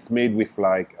traditionally it's made with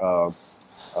like a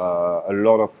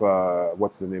lot of,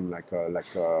 what's the name, like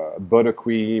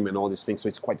buttercream and all these things. So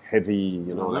it's quite heavy,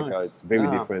 you know, like it's very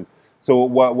different. So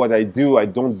what I do, I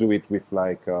don't do it with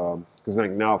like, because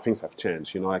like now things have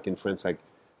changed, you know, like in France, like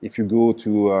if you go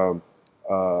to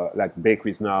like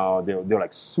bakeries now, they're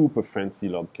like super fancy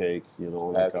log cakes, you know,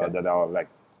 like that are like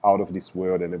out of this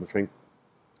world and everything.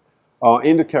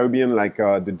 In the Caribbean, like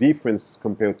the difference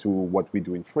compared to what we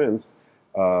do in France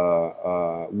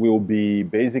will be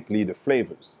basically the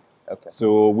flavors. Okay.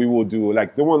 So we will do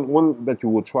like the one that you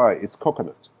will try is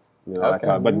coconut. You know, like,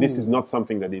 but this is not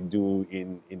something that they do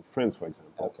in France, for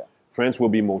example. Okay. France will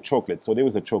be more chocolate. So there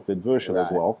is a chocolate version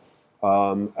as well.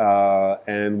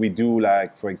 And we do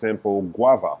like, for example,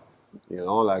 guava, you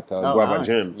know, like guava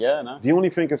jam. Yeah, nice. The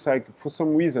only thing is like, for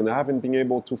some reason, I haven't been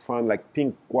able to find like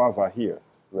pink guava here,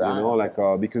 you know, like,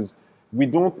 because we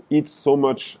don't eat so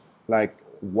much like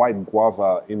white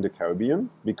guava in the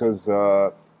Caribbean because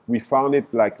we found it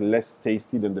like less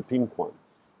tasty than the pink one.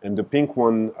 And the pink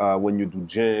one, when you do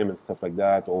jam and stuff like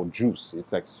that, or juice,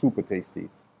 it's like super tasty.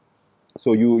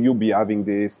 So you'll be having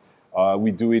this. We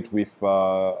do it with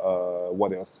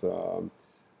what else?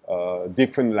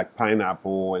 Different like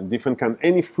pineapple and different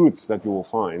any fruits that you will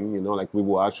find. You know, like we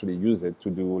will actually use it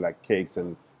to do like cakes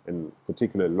and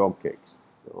particular log cakes.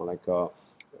 You know, like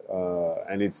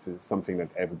and it's something that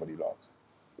everybody loves.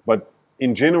 But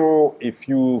in general, if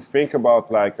you think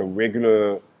about like a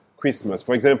regular Christmas,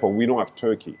 for example, we don't have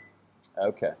turkey.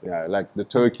 Okay. Yeah, like the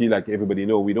turkey, like everybody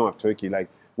know, we don't have turkey. Like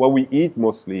what we eat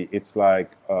mostly, it's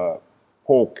like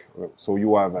pork. So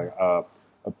you have like a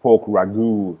pork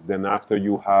ragu. Then after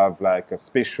you have like a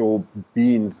special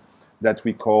beans that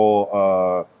we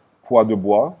call pois de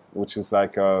bois, which is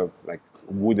like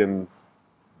wooden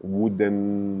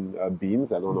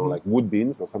beans. I don't know, like wood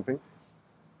beans or something.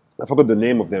 I forgot the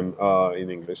name of them in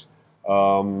English.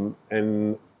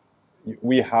 And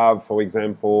we have, for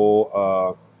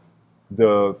example,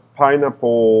 the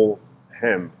pineapple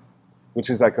ham,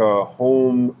 which is like a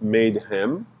homemade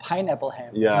ham. Pineapple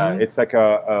ham. Yeah, it's like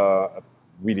a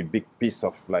really big piece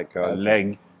of like a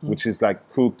leg, which is like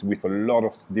cooked with a lot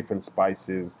of different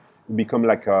spices. It become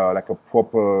like a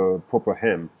proper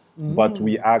ham, but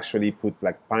we actually put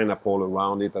like pineapple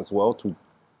around it as well to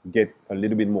get a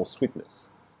little bit more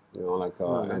sweetness. You know, like,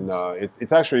 and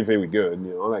it's actually very good.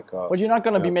 You know, like. But you're not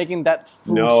going to be making that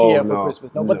food here for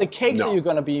Christmas, no. But the cakes that you're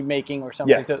going to be making or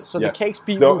something. Yes. So the cakes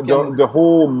people the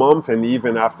whole month and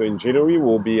even after in January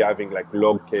we'll be having like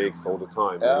log cakes all the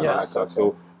time.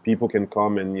 So people can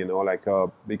come and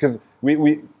because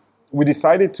we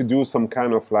decided to do some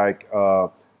kind of like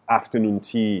afternoon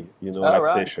tea,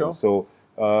 session. Cool. So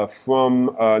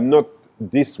from not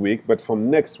this week, but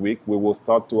from next week, we will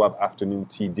start to have afternoon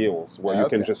tea deals where you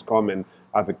can just come and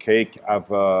have a cake, have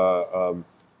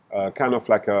kind of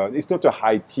like it's not a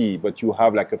high tea, but you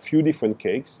have like a few different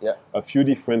cakes, a few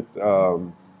different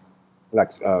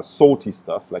salty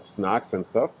stuff, like snacks and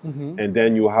stuff. And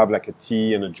then you have like a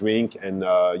tea and a drink, and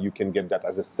you can get that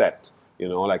as a set. You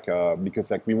know, like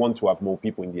because like we want to have more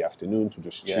people in the afternoon to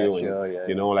just chill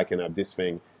and like and have this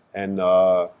thing.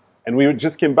 And we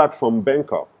just came back from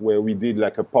Bangkok where we did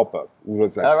like a pop-up. It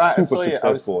was like super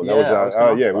successful.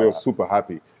 We were super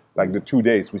happy. Like the 2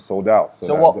 days we sold out.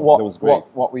 So what was great.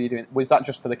 What were you doing? Was that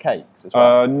just for the cakes as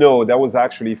well? No, that was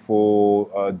actually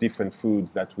for different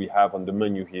foods that we have on the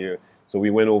menu here. So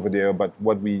we went over there, but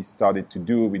what we started to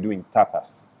do, we're doing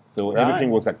tapas. So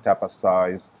everything was like tapas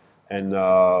size. And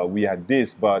we had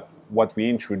this, but what we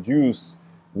introduced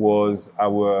was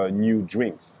our new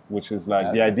drinks, which is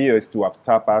like the idea is to have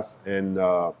tapas and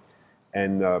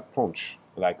punch.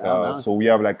 Like nice. So we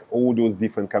have like all those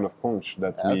different kind of punch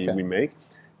that we make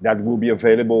that will be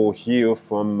available here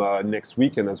from next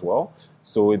weekend as well.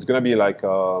 So it's gonna be like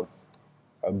a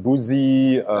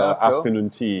boozy afternoon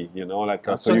tea, you know, like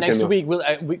so next week we'll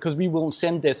because we won't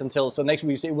send this until next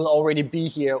week, so it will already be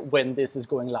here when this is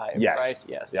going live. Yes, right?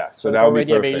 Yes, yeah. So it's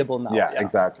already available now. Yeah,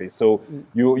 exactly. So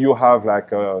you have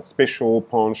like a special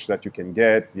punch that you can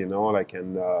get, you know, like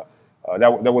and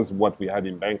that was what we had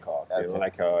in Bangkok, you know,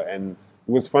 like and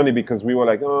it was funny because we were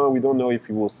like, oh, we don't know if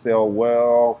it will sell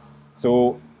well.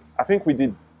 So I think we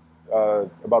did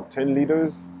about 10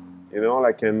 liters, you know,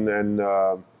 like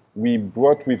and we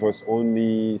brought with us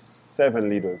only 7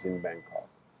 liters in Bangkok,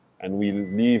 and we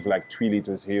leave like 3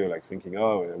 liters here, like thinking,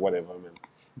 oh, whatever, man.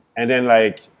 And then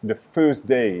like the first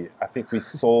day, I think we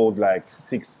sold like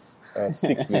 6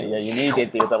 liters. Yeah, you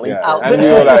needed the other liter. And we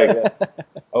were like,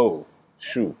 oh,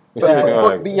 shoot.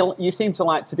 But you seem to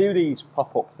like to do these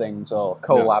pop-up things or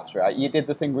collabs, right? You did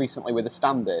the thing recently with the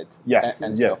Standard,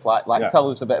 and stuff. Like tell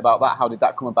us a bit about that. How did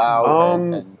that come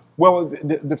about? Well,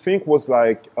 the thing was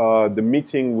like the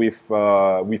meeting with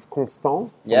Constant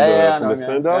from the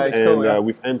Standard and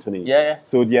with Anthony.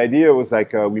 So the idea was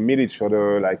like we meet each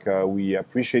other, like we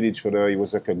appreciate each other. It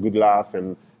was like a good laugh,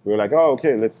 and we were like, oh,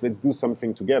 okay, let's do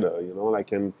something together, you know,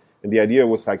 like and the idea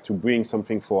was like to bring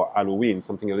something for Halloween,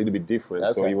 something a little bit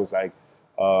different. So it was like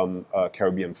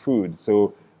Caribbean food.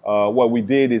 So what we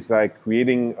did is like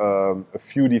creating a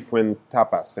few different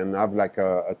tapas and have like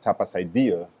a tapas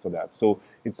idea for that. So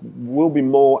it will be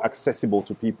more accessible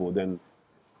to people than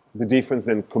the difference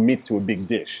than commit to a big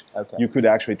dish. You could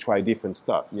actually try different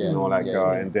stuff, you know, like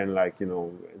and then like, you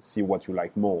know, see what you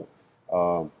like more,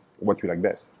 what you like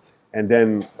best. And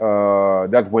then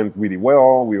that went really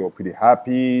well. We were pretty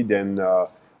happy. Then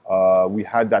we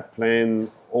had that plan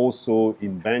also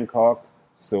in Bangkok.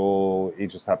 So it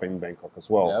just happened in Bangkok as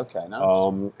well. Okay,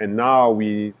 nice. And now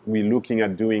we're looking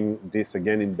at doing this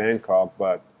again in Bangkok,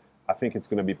 but I think it's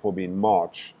going to be probably in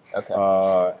March.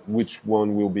 Which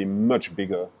one will be much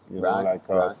bigger, you know, like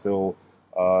so.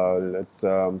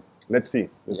 Let's see.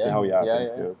 Let's see how we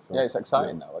happen. It's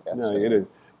exciting though, I guess. Yeah, it is.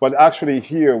 But actually,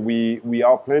 here we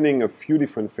are planning a few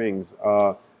different things.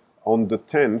 On the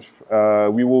 10th,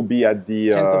 we will be at the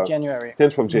 10th of January.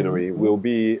 10th of January. We'll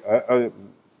be.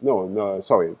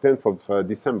 Sorry, 10th of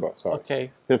December. Sorry.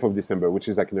 Okay. 10th of December, which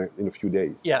is like in a few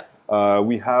days. Yeah.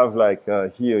 We have like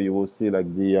here you will see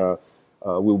like the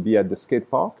we'll be at the skate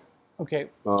park. Okay.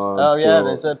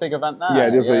 There's a big event there.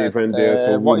 Yeah, there's an event there.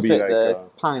 So what we'll is be it? like The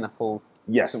Pineapple.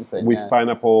 Yes, something, with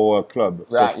Pineapple Club.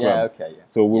 Right. Club.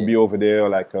 So we'll be over there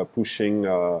like pushing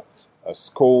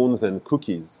scones and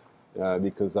cookies.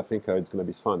 Because I think it's going to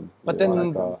be fun. But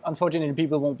then, unfortunately,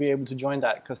 people won't be able to join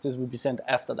that because this will be sent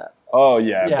after that. Oh,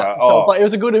 yeah. But it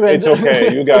was a good event. It's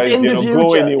okay. You guys,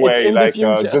 go anyway. Like,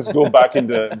 just go back in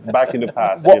the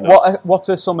past. What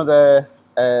are some of the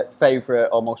favourite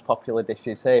or most popular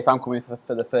dishes here? If I'm coming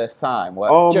for the first time,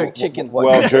 jerk chicken.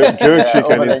 Jerk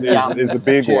chicken is a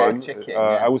big one. Chicken,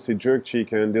 I would say jerk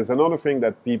chicken. There's another thing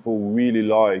that people really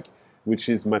like, which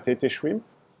is matete shrimp.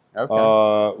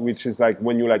 Which is like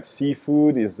when you like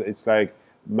seafood, it's like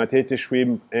matete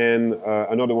shrimp and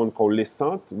another one called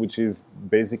lesant, which is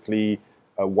basically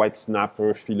a white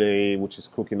snapper fillet, which is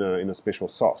cooked in a special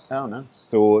sauce. Oh, nice.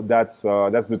 So that's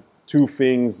the two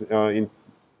things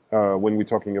when we're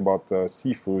talking about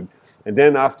seafood. And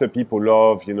then after people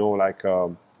love, you know, like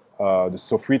the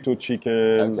sofrito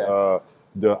chicken,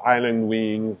 the island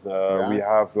wings. We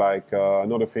have like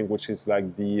another thing which is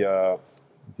like the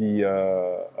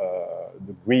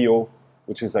griot,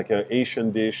 which is like an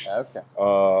Asian dish.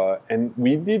 And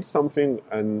we did something,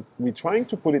 and we're trying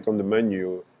to put it on the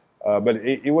menu, but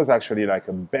it was actually like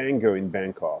a banger in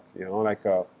Bangkok. You know, like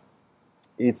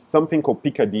it's something called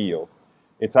picadillo.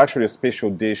 It's actually a special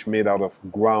dish made out of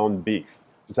ground beef.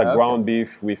 It's like ground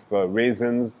beef with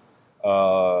raisins,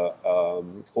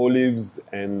 olives,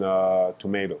 and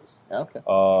tomatoes.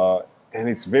 And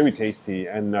it's very tasty,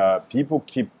 and people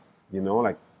keep, you know,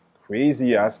 like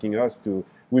crazy asking us to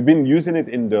we've been using it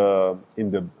in the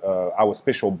our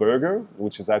special burger,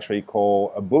 which is actually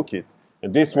called a bucket.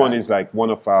 And this one is like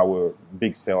one of our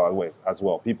big sellers as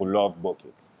well. People love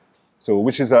buckets. So,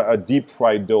 which is a deep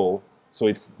fried dough. So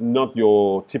it's not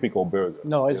your typical burger.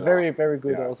 No, it's very, very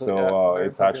good also. So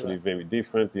it's actually very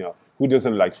different. Who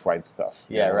doesn't like fried stuff?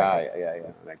 Yeah, right. Yeah.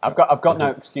 Like I've got no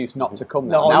excuse not to come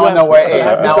now. No, now I know where it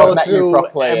is. Now I've met you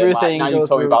properly. Everything. Now you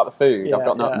told me about the food. I've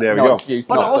got no excuse.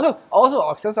 But also,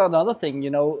 Ox, that's another thing.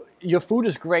 Your food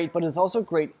is great, but it's also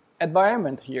great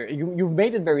environment here. You've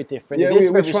made it very different. Yeah, it is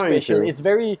very special. It's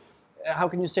very, how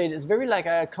can you say it? It's very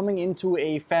like coming into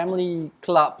a family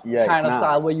club kind of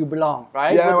style where you belong,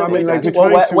 right? Yeah,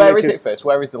 where is it first?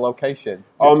 Where is the location?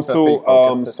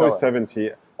 Soy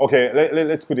 70. Okay,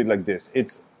 let's put it like this.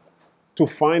 It's to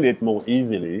find it more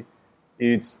easily.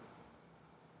 It's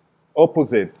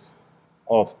opposite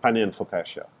of pane and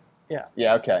focaccia. Yeah.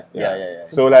 Yeah. Okay. Yeah.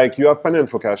 So like you have pane and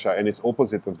focaccia, and it's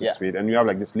opposite of the street, and you have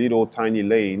like this little tiny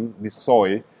lane, this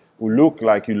soy, who look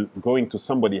like you're going to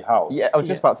somebody's house. Yeah, I was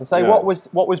just about to say, what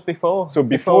was before? So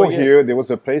before here, there was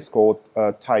a place called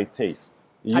Thai Taste.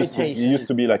 It used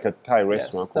to be like a Thai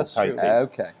restaurant called Thai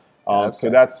Taste. Okay. So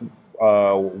that's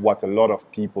what a lot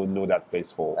of people know that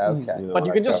place for. Okay. But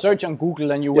you can just search on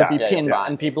Google and you will be pinned,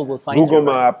 and people will find Google you.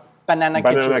 Map.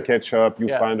 Banana ketchup, you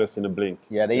find us in a blink.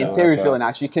 Yeah, the interior is really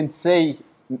nice. You can see,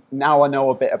 now I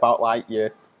know a bit about like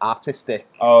your artistic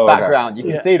background. You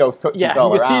can see those touches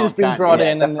all around. You can see it's been brought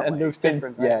in and looks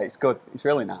different. Right? Yeah, it's good. It's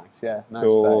really nice. Yeah.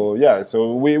 Nice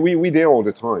so we there all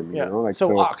the time. Yeah.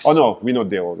 We're not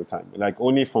there all the time. Like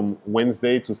only from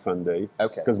Wednesday to Sunday.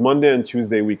 Okay. Because Monday and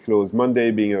Tuesday we close.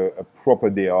 Monday being a proper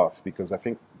day off because I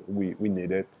think we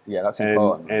need it. Yeah, that's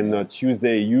important. And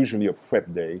Tuesday usually a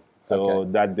prep day. So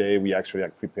that day we actually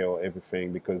prepare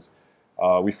everything because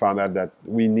we found out that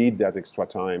we need that extra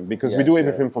time because we do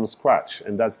everything from scratch,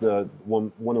 and that's the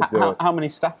one of the. How many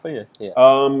staff are you here?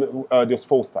 There's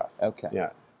 4 staff. Okay.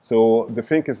 Yeah. So the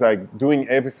thing is like doing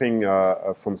everything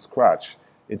from scratch.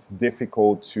 It's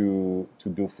difficult to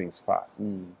do things fast,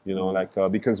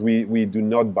 because we do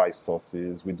not buy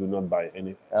sauces, we do not buy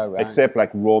any except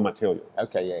like raw materials.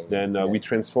 Okay, Then we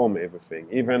transform everything.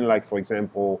 Even like for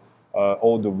example,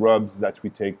 all the rubs that we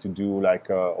take to do like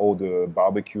all the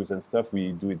barbecues and stuff,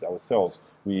 we do it ourselves.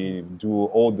 We do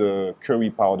all the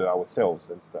curry powder ourselves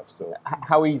and stuff. So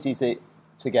how easy is it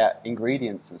to get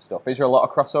ingredients and stuff? Is there a lot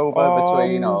of crossover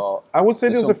between? Or I would say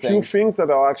there's a few things that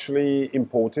are actually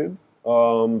imported.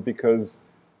 Because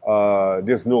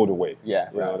there's no other way.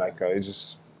 It's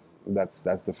just that's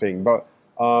the thing. But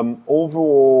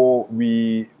overall,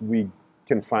 we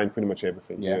can find pretty much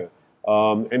everything here.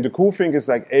 And the cool thing is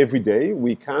like every day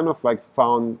we kind of like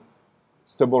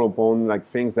stumble upon like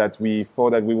things that we thought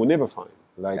that we would never find.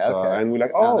 And we're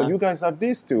like, you guys have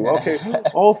this too. Okay.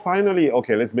 Finally.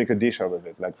 Okay, let's make a dish out of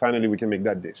it. Like finally we can make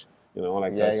that dish.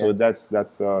 So that's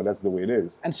the way it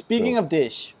is. And speaking of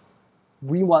dish,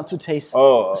 we want to taste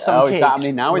some cakes. Is that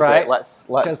happening now? Right? Let's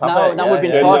have it. Now we've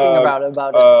been talking about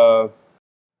it.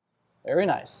 Very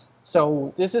nice.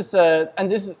 So this is,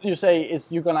 and this you say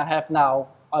is you're gonna have now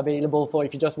available for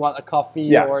if you just want a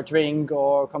coffee or a drink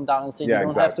or come down and sit. You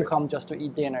don't have to come just to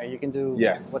eat dinner. You can do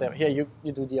whatever. Here,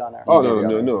 you do the honor. Oh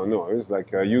no! It's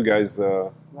like you guys.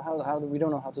 How do we don't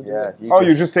know how to do it?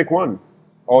 You just take one.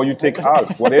 Or you take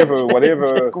half, whatever.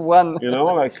 Take one.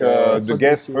 The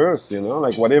guest first.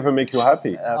 Like whatever make you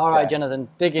happy. Okay. All right, Jonathan,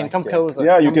 dig in. Come closer.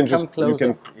 Yeah, you can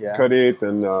cut it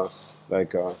and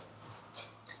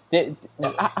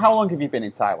How long have you been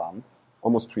in Thailand?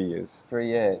 Almost 3 years. 3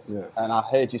 years. Yeah. And I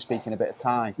heard you speaking a bit of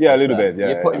Thai. Yeah, a little bit. Yeah,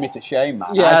 you're putting me to shame,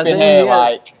 man. Yeah, I've been here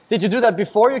like. Did you do that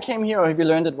before you came here, or have you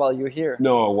learned it while you were here?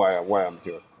 No, why I'm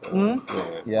here.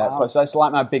 But that's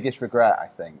like my biggest regret, I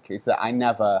think, is that I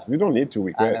never. You don't need to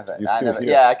regret. You're still here.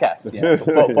 Yeah, I guess. Yeah.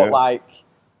 But like,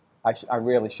 I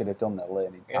really should have done the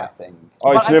learning Thai thing.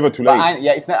 Oh, it's never too late.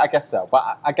 I guess so.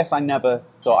 But I guess I never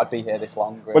thought I'd be here this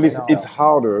long. Really. But it's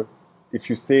harder if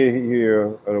you stay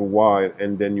here a while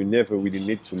and then you never really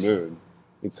need to learn.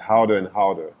 It's harder and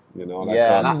harder.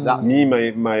 That's me.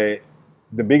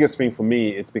 The biggest thing for me,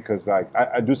 it's because like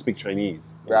I do speak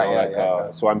Chinese,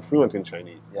 so I'm fluent in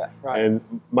Chinese. Yeah, right. And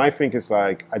my thing is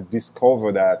like I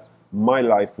discovered that my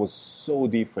life was so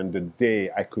different the day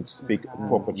I could speak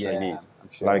proper Chinese. I'm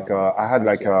sure. I had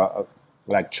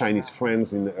like Chinese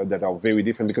friends that are very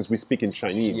different because we speak in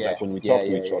Chinese like when we talk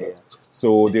to each other.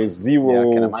 So there's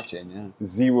zero, I can imagine,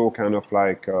 zero kind of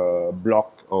like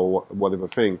block or whatever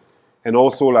thing. And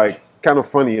also like kind of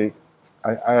funny,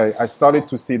 I started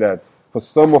to see that for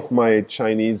some of my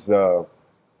Chinese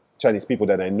people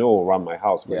that I know around my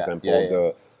house, for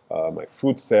example, my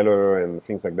fruit seller and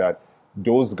things like that,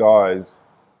 those guys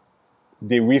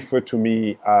they refer to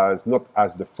me as not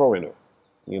as the foreigner,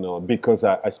 because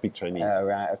I speak Chinese. Oh,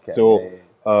 right, okay.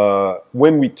 So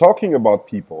when we're talking about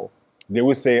people, they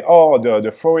will say, "Oh,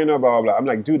 the foreigner, blah blah." I'm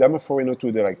like, "Dude, I'm a foreigner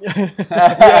too." They're like, but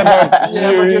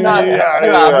you're not.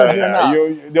 But you're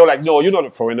not. They're like, "No, you're not a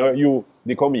foreigner.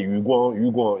 They call me Yu Guang.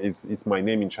 Yu Guang is my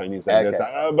name in Chinese. I guess.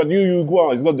 But Yu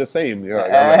Guang is not the same." I'm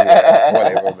like,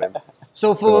 whatever, man.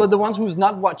 So for the ones who's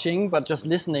not watching but just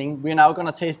listening, we're now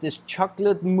gonna taste this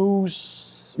chocolate mousse.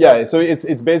 Yeah, so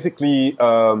it's basically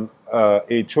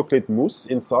a chocolate mousse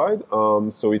inside.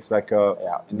 So it's like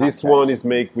this one is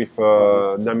made with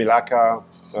namilaka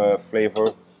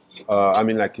flavor.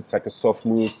 It's like a soft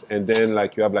mousse, and then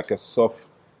like you have like a soft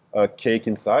cake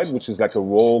inside, which is like a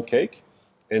roll cake,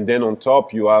 and then on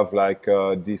top you have like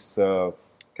this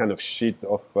kind of sheet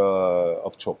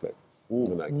of chocolate.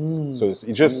 So it's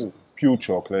just pure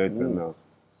chocolate and.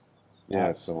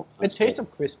 Yeah, so it tastes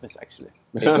of Christmas actually.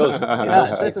 It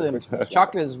does.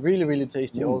 Chocolate is really, really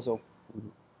tasty also.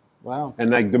 Wow. And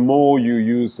like the more you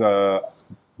use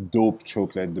dope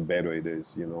chocolate, the better it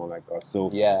is. So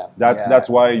that's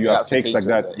why you have cakes like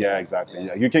that. Yeah, exactly.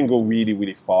 Yeah. You can go really,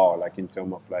 really far, like in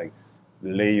terms of like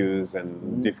layers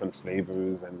and different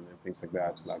flavors and things like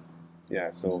that.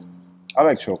 So I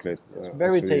like chocolate. It's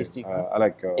very tasty. I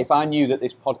like. If I knew that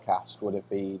this podcast would have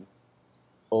been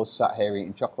us sat here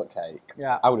eating chocolate cake,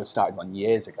 I would have started one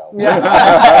years ago.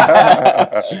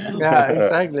 Yeah,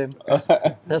 exactly.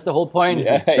 That's the whole point.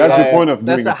 That's the point of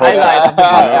doing the highlight of the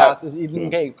podcast is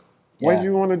eating cake. Why do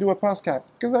you want to do a podcast?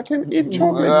 Because I can eat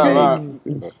chocolate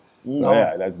cake.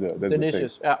 So that's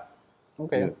delicious. The thing. Yeah.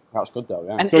 Okay. Yeah. That's good though.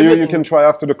 Yeah. And so you can try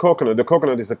after the coconut. The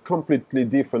coconut is a completely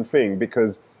different thing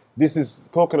because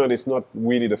coconut is not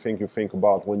really the thing you think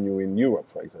about when you're in Europe,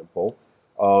 for example.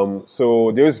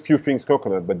 So there's a few things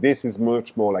coconut, but this is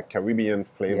much more like Caribbean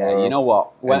flavor. Yeah, you know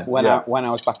what? When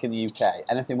I was back in the UK,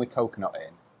 anything with coconut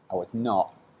in, I was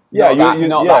not.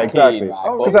 Exactly.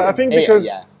 Because I think because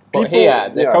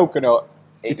the coconut,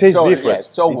 it tastes different. Yeah,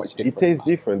 so much different. It tastes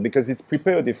different because it's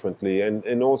prepared differently,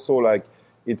 and also like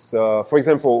it's for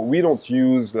example, we don't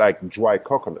use like dry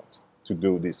coconut to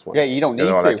do this one. Yeah, you don't need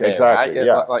to. Exactly. Right?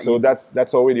 Yeah. So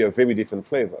that's already a very different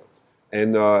flavor.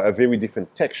 And a very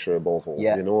different texture above all,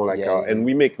 and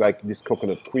we make like this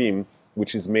coconut cream,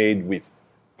 which is made with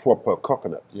proper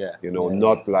coconut,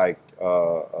 not like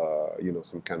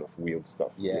some kind of weird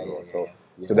stuff.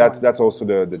 So that's also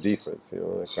the difference,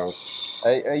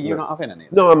 Are you not having any?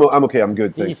 No, I'm okay. I'm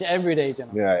good. Eat every day,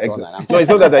 then. Yeah, exactly. No, it's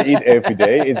not that I eat every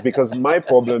day. It's because my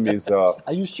problem is.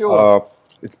 Are you sure?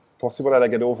 It's possible that I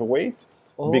get overweight.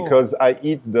 Because I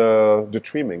eat the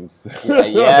trimmings.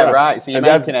 Right. So you're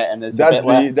making it, and there's that's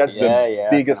the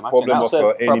biggest problem of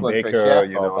any baker.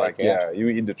 You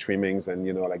eat the trimmings, and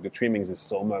the trimmings is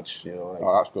so much.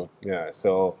 That's good. Yeah.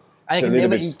 So I can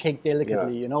never eat cake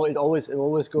delicately. It always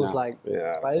goes like.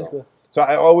 Yeah. It's good. So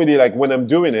I already when I'm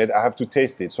doing it, I have to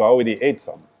taste it. So I already ate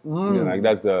some.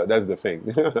 That's the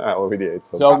thing. I already ate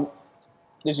some. So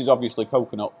this is obviously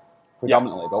coconut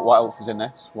predominantly, but what else is in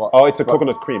this? It's a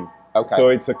coconut cream. Okay. So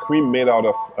it's a cream made out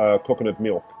of coconut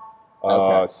milk.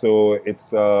 So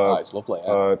it's it's lovely.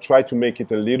 Yeah. Try to make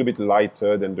it a little bit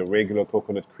lighter than the regular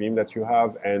coconut cream that you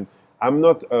have. And I'm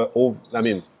not.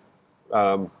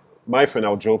 My friend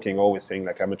are joking, always saying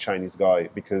like I'm a Chinese guy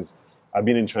because I've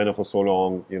been in China for so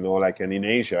long, and in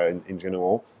Asia in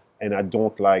general, and I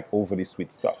don't like overly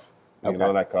sweet stuff. I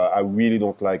really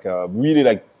don't like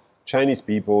Chinese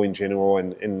people in general,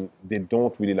 and they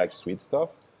don't really like sweet stuff.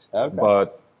 Okay.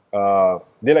 But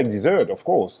they like dessert, of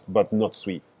course, but not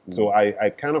sweet. So I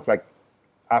kind of like,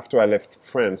 after I left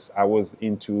France, I was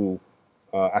into,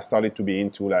 I started to be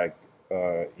into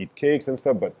eat cakes and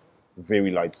stuff, but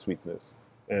very light sweetness.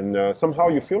 And somehow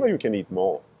you feel like you can eat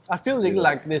more. I feel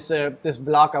like this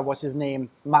blogger, what's his name,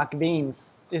 Mark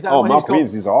Beans. Is that Mark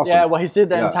Beans is awesome. Yeah, well, he sit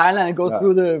there in Thailand and go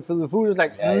through the food. It's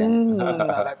like,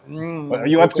 But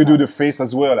you have to do the face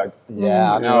as well, I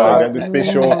know, the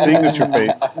special signature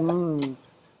face.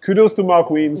 Kudos to Mark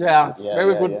Beans.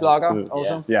 Very good blogger.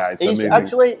 Also, it's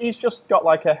amazing. He's just got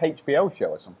like a HBO show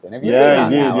or something. Have you seen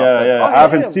that? I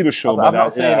haven't seen the show, but I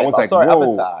was like, whoa! I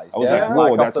was like,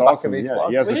 whoa, that's awesome. He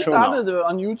has a show now. He started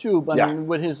on YouTube and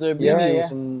with his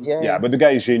videos. But the guy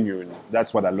is genuine.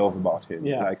 That's what I love about him.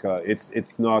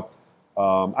 It's not.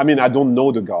 I don't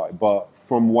know the guy, but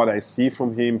from what I see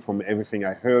from him, from everything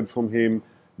I heard from him,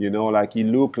 he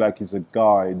looked like he's a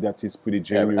guy that is pretty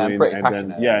genuine and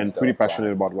pretty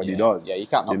passionate about what he does. Yeah, you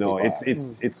can't.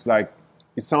 It's like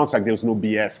it sounds like there's no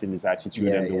BS in his attitude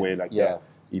and the way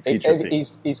He featured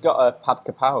things. He's got a Pad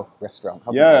Kapow restaurant,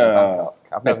 hasn't he, Yeah. in Bangkok?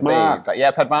 I've never been, but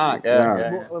yeah, Pad Mark.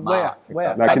 Yeah. Where?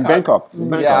 Like in Bangkok.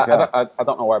 I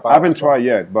don't know where. I haven't tried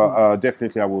yet, but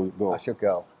definitely I will go. I should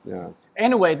go. Yeah.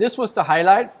 Anyway, this was the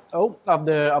highlight of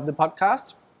the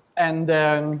podcast, and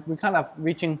we're kind of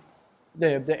reaching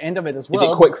the end of it as well.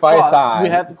 Is it quick fire time? We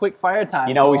have the quick fire time.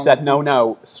 You know, we said no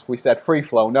notes. We said free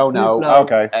flow, no notes.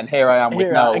 Okay. And here I am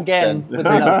with notes. Again,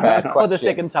 for the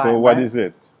second time. So what is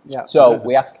it? Yeah. So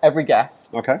we ask every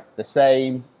guest the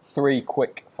same 3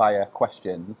 quick fire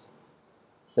questions.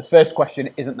 The first question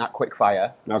isn't that quick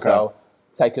fire, so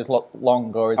take as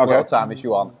long or as little time as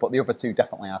you want. But the other 2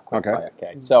 definitely are quick fire.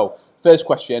 Okay. So first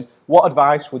question: what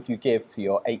advice would you give to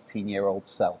your 18-year-old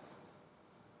self?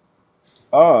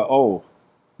 I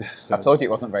told you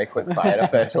it wasn't very quick fire, the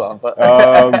first one, but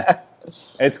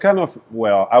it's kind of,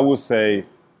 well, I would say,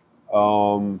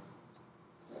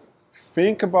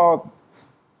 think about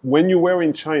when you were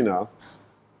in China,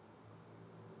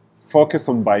 focus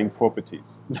on buying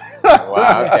properties.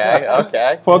 Wow,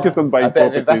 okay. Focus on buying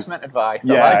properties. Investment advice.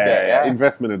 I like it.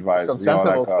 Investment advice. Some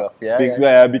sensible stuff,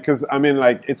 because, I mean,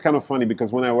 like, it's kind of funny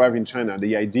because when I arrived in China,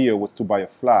 the idea was to buy a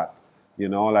flat,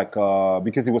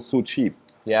 because it was so cheap.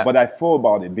 Yeah. But I thought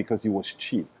about it because it was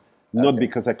cheap, not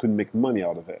because I could make money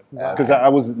out of it. Because I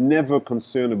was never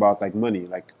concerned about like money.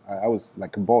 Like I was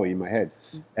like a boy in my head.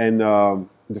 And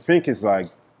the thing is, like,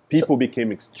 people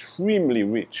became extremely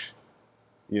rich,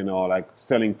 like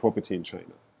selling property in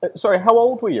China. Sorry, how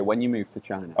old were you when you moved to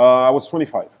China? I was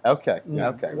 25. Okay.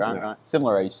 Right.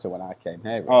 Similar age to when I came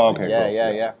here. Really. Oh, okay.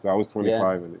 Yeah. So I was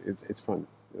 25, and it's fun.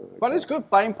 But it's good.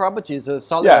 Buying property is a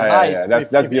solid advice. Yeah. That's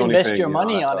the only thing. Invest your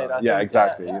money on it. I think.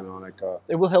 Exactly.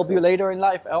 It will help you later in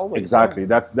life. Always. Exactly.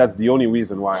 That's the only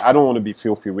reason why I don't want to be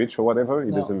filthy rich or whatever.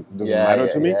 It doesn't matter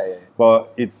to me.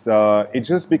 But it's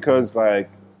just because like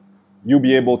you'll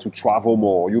be able to travel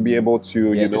more. You'll be able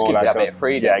to just gives you a bit of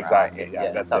freedom. Yeah, exactly. Right?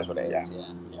 Yeah, that's what it is.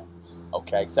 Yeah.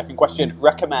 Okay. Second question: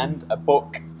 recommend a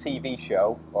book, TV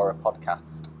show, or a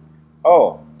podcast.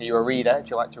 Oh. Are you a reader? Do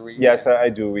you like to read? Yes, I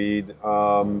do read.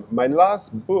 My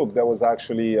last book that was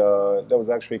actually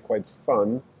quite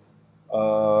fun.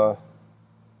 I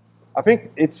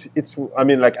think it's. I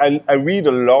mean, like I read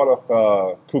a lot of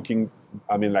cooking.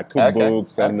 I mean, like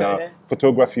cookbooks and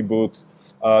photography books.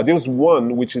 There's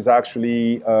one which is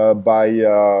actually by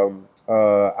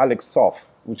Alex Soff,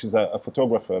 which is a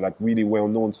photographer, like really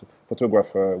well-known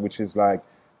photographer. Which is like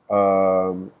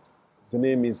the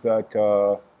name is like.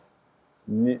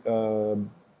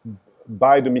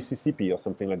 By the Mississippi or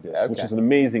something like this, which is an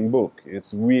amazing book.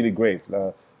 It's really great.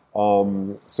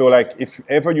 So like if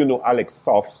ever you know Alex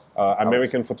Soff,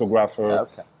 American photographer,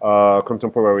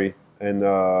 contemporary, and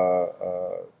the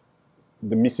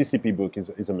Mississippi book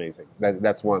is amazing.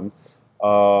 That's one.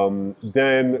 Then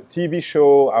TV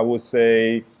show, I would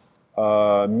say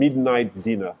Midnight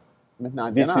Dinner.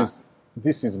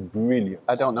 This is brilliant.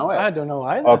 I don't know it. I don't know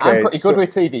either. Okay, I'm pretty good with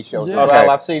TV shows as well.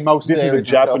 I've seen most This series is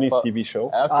a Japanese stuff, TV show.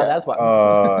 Okay. That's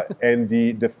why. And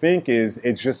the thing is,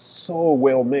 it's just so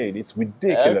well made. It's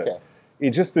ridiculous.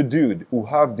 It's just a dude who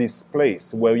have this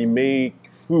place where he make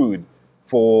food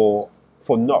for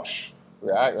nosh.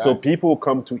 Right. So people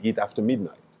come to eat after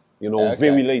midnight.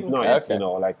 Very late night.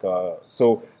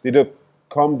 So they do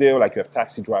come there, like you have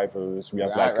taxi drivers, we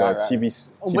have TV show.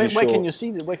 Where can you see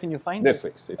it? Where can you find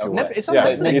Netflix, if you want. It's on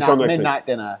Netflix. It's on Netflix. Midnight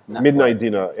Dinner. Netflix. Midnight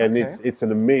Dinner, and it's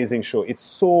an amazing show. It's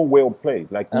so well played.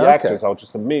 Like the actors are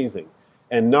just amazing.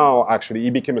 And now, actually, he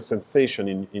became a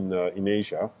sensation in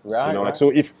Asia. Right. So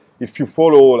if you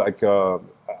follow, like, I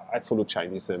follow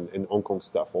Chinese and Hong Kong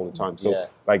stuff all the time. So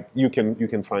like you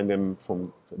can find them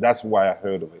from. That's why I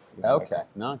heard of it.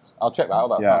 Nice. I'll check that out.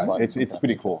 That sounds like it's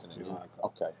pretty cool.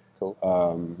 Okay. Cool.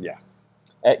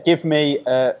 Give me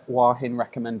a Hua Hin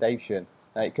recommendation.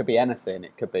 It could be anything.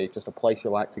 It could be just a place you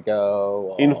like to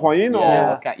go. In Hua Hin, in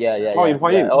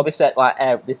Hua Hin. Or this area,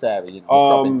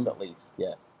 province at least.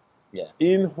 Yeah.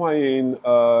 In Hua Hin,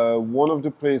 one of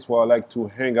the places where I like to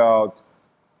hang out.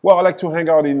 Well, I like to hang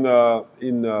out in how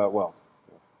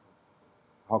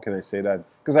can I say that?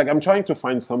 Because like I'm trying to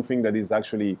find something that is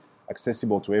actually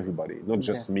accessible to everybody, not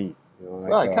just me.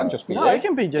 It can just be. No, it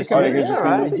can be just.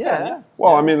 Yeah.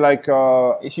 Well, I mean, like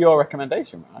it's your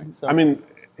recommendation, right? So. I mean,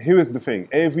 here is the thing.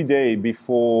 Every day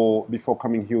before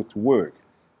coming here to work,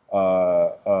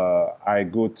 I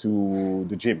go to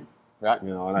the gym. Right.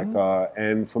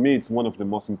 And for me, it's one of the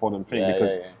most important things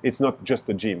because it's not just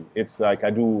a gym. It's like I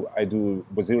do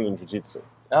Brazilian Jiu-Jitsu.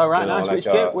 Oh, right, nice. Which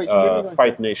gym?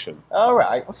 Fight Nation. Oh,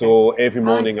 right. Okay. So every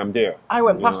morning I'm there. I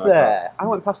went past there. I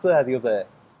went past there the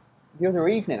the other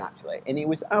evening actually, and it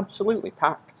was absolutely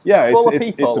packed. Yeah, full of it's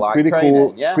people, a like, pretty training.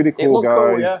 cool, pretty It cool looked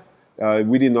cool, guys.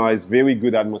 Really nice, very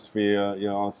good atmosphere. You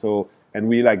know, so and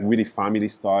we like really family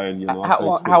style. You know,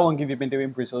 How long have you been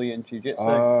doing Brazilian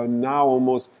Jiu-Jitsu? Now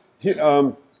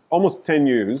almost 10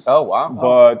 years. Oh wow!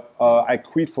 But I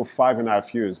quit for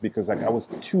 5.5 years because like I was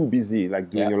too busy, like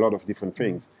doing a lot of different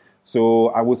things. So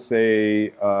I would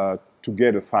say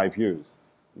together 5 years.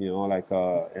 You know, like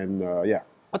yeah.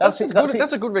 But that's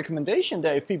a good recommendation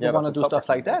there if people want to do stuff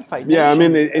like that. Yeah, I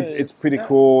mean it's pretty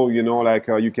cool. You know, like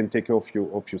you can take care of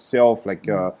yourself, like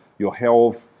your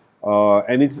health,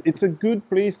 and it's a good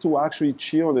place to actually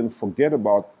chill and forget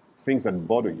about things that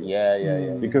bother you.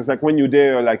 Yeah. Because like when you're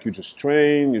there, like you just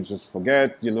train, you just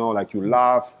forget. You know, like you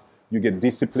laugh. You get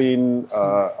discipline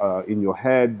in your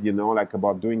head, you know, like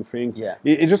about doing things. Yeah.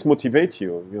 It just motivates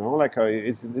you, you know, like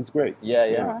it's great.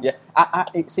 Yeah.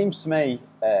 It seems to me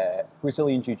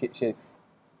Brazilian Jiu-Jitsu,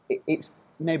 it's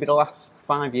maybe the last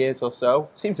 5 years or so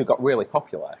seems to have got really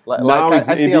popular. Now I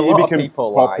see a lot of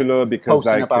people popular because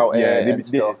posting like about it and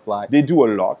stuff like. They do a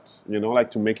lot, you know, like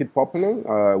to make it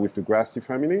popular with the Gracie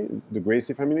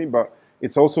family, but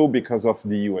it's also because of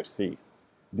the UFC.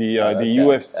 The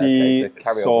UFC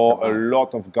saw a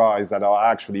lot of guys that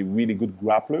are actually really good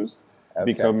grapplers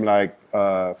become like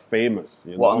famous.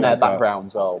 You know, on their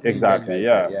backgrounds all. Exactly,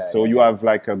 yeah. So you have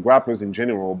like grapplers in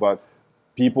general, but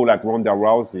people like Ronda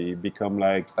Rousey become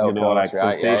like,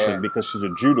 sensation because she's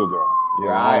a judo girl. You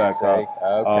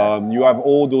know, you have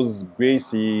all those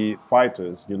Gracie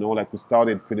fighters, you know, like who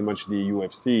started pretty much the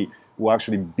UFC, who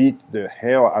actually beat the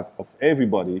hell out of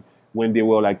everybody when they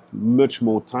were like much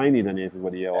more tiny than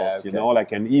everybody else, you know,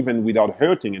 like, and even without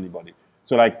hurting anybody.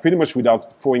 So like pretty much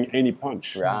without throwing any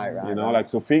punch. Right. You know, like,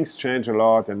 so things change a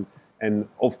lot. And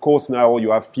of course now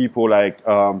you have people like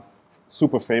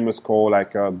super famous called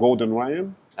like Gordon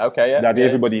Ryan. That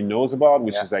everybody knows about,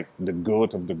 which is like the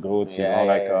goat of the goat, you know,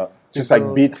 like just like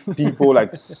beat people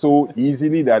like so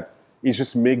easily that it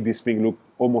just make this thing look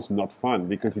almost not fun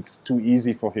because it's too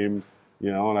easy for him.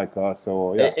 You know, like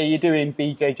so. Yeah. Are you doing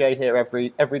BJJ here every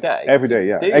day? Every day,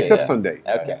 yeah. Except Sunday.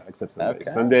 Okay. Yeah, except Sunday. Okay.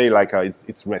 Sunday, like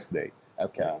it's rest day.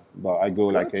 Okay. Yeah. But I go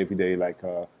like every day, like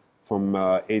from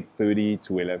 8:30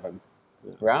 to 11.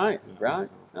 Yeah. Right. So,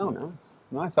 oh,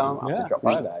 nice. I'll have to drop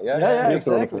by there. Yeah.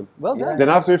 Exactly. Well done. Then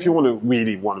after, if you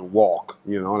really want to walk,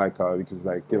 you know, like because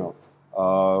like you know,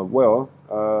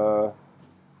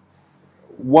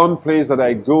 one place that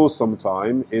I go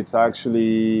sometime, it's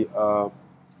actually.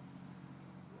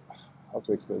 How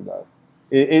to explain that?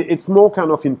 It's more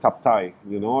kind of in Taptai,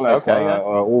 you know, like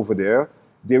over there.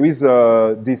 There is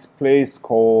this place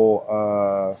called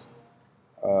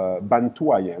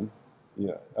Bantuayen.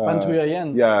 Yeah.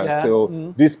 Bantuayen. Yeah.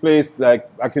 So this place, like,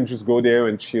 I can just go there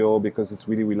and chill because it's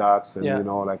really relaxed, and you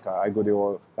know, like I go there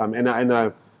all and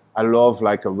I love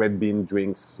like a red bean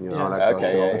drinks, you know,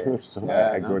 so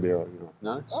I go there. You know.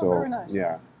 Nice. So very nice.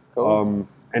 Yeah. Cool.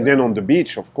 And then on the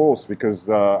beach, of course, because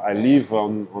I live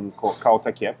on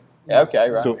Kautakep. Okay,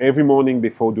 right. So every morning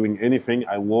before doing anything,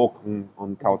 I walk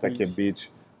on Kautakep Beach.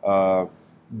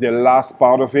 The last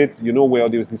part of it, you know, where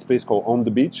there's this place called On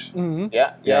the Beach. Mm-hmm.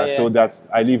 Yeah. So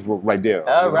I live right there.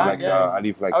 Oh, you know, right. Like, I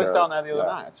live like. I was down there the other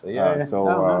night, actually. So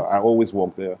nice. I always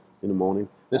walk there in the morning.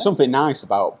 There's something nice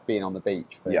about being on the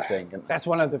beach first thing. And that's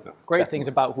one of the great things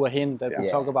about Hua Hin that we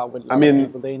talk about with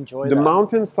people. They enjoy the that.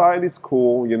 mountainside is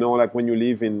cool, you know, like when you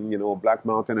live in, you know, Black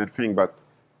Mountain and thing, but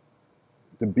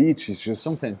the beach is just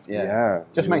something,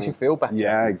 just makes you feel better.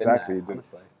 Yeah, exactly. There,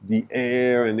 the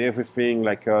air and everything,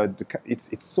 like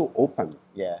it's so open.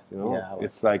 Yeah, you know,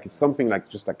 it's like it's something like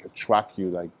just like attract you,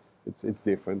 like it's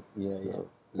different. Yeah.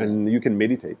 And you can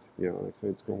meditate, you know, like, so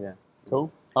it's cool. Yeah,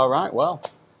 cool. All right, well.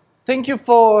 Thank you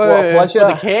for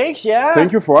the cakes. Yeah.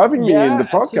 Thank you for having me in the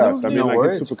podcast. Absolutely. I mean, like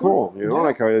it's super cool. You know,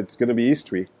 like it's gonna be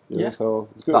history. You know, so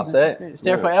it's good. That's it. It's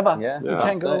there forever. Yeah. You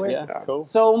can't go away. Yeah. Cool.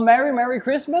 So Merry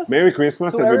Christmas. Merry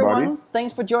Christmas, to everybody. Everyone.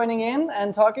 Thanks for joining in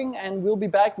and talking, and we'll be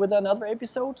back with another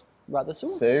episode rather soon.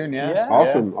 Soon, yeah.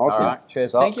 Awesome. All right.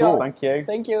 Cheers. Thank you. Cool. Thank you.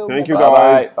 Thank you. Thank you,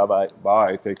 guys. Bye.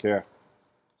 Bye. Take care.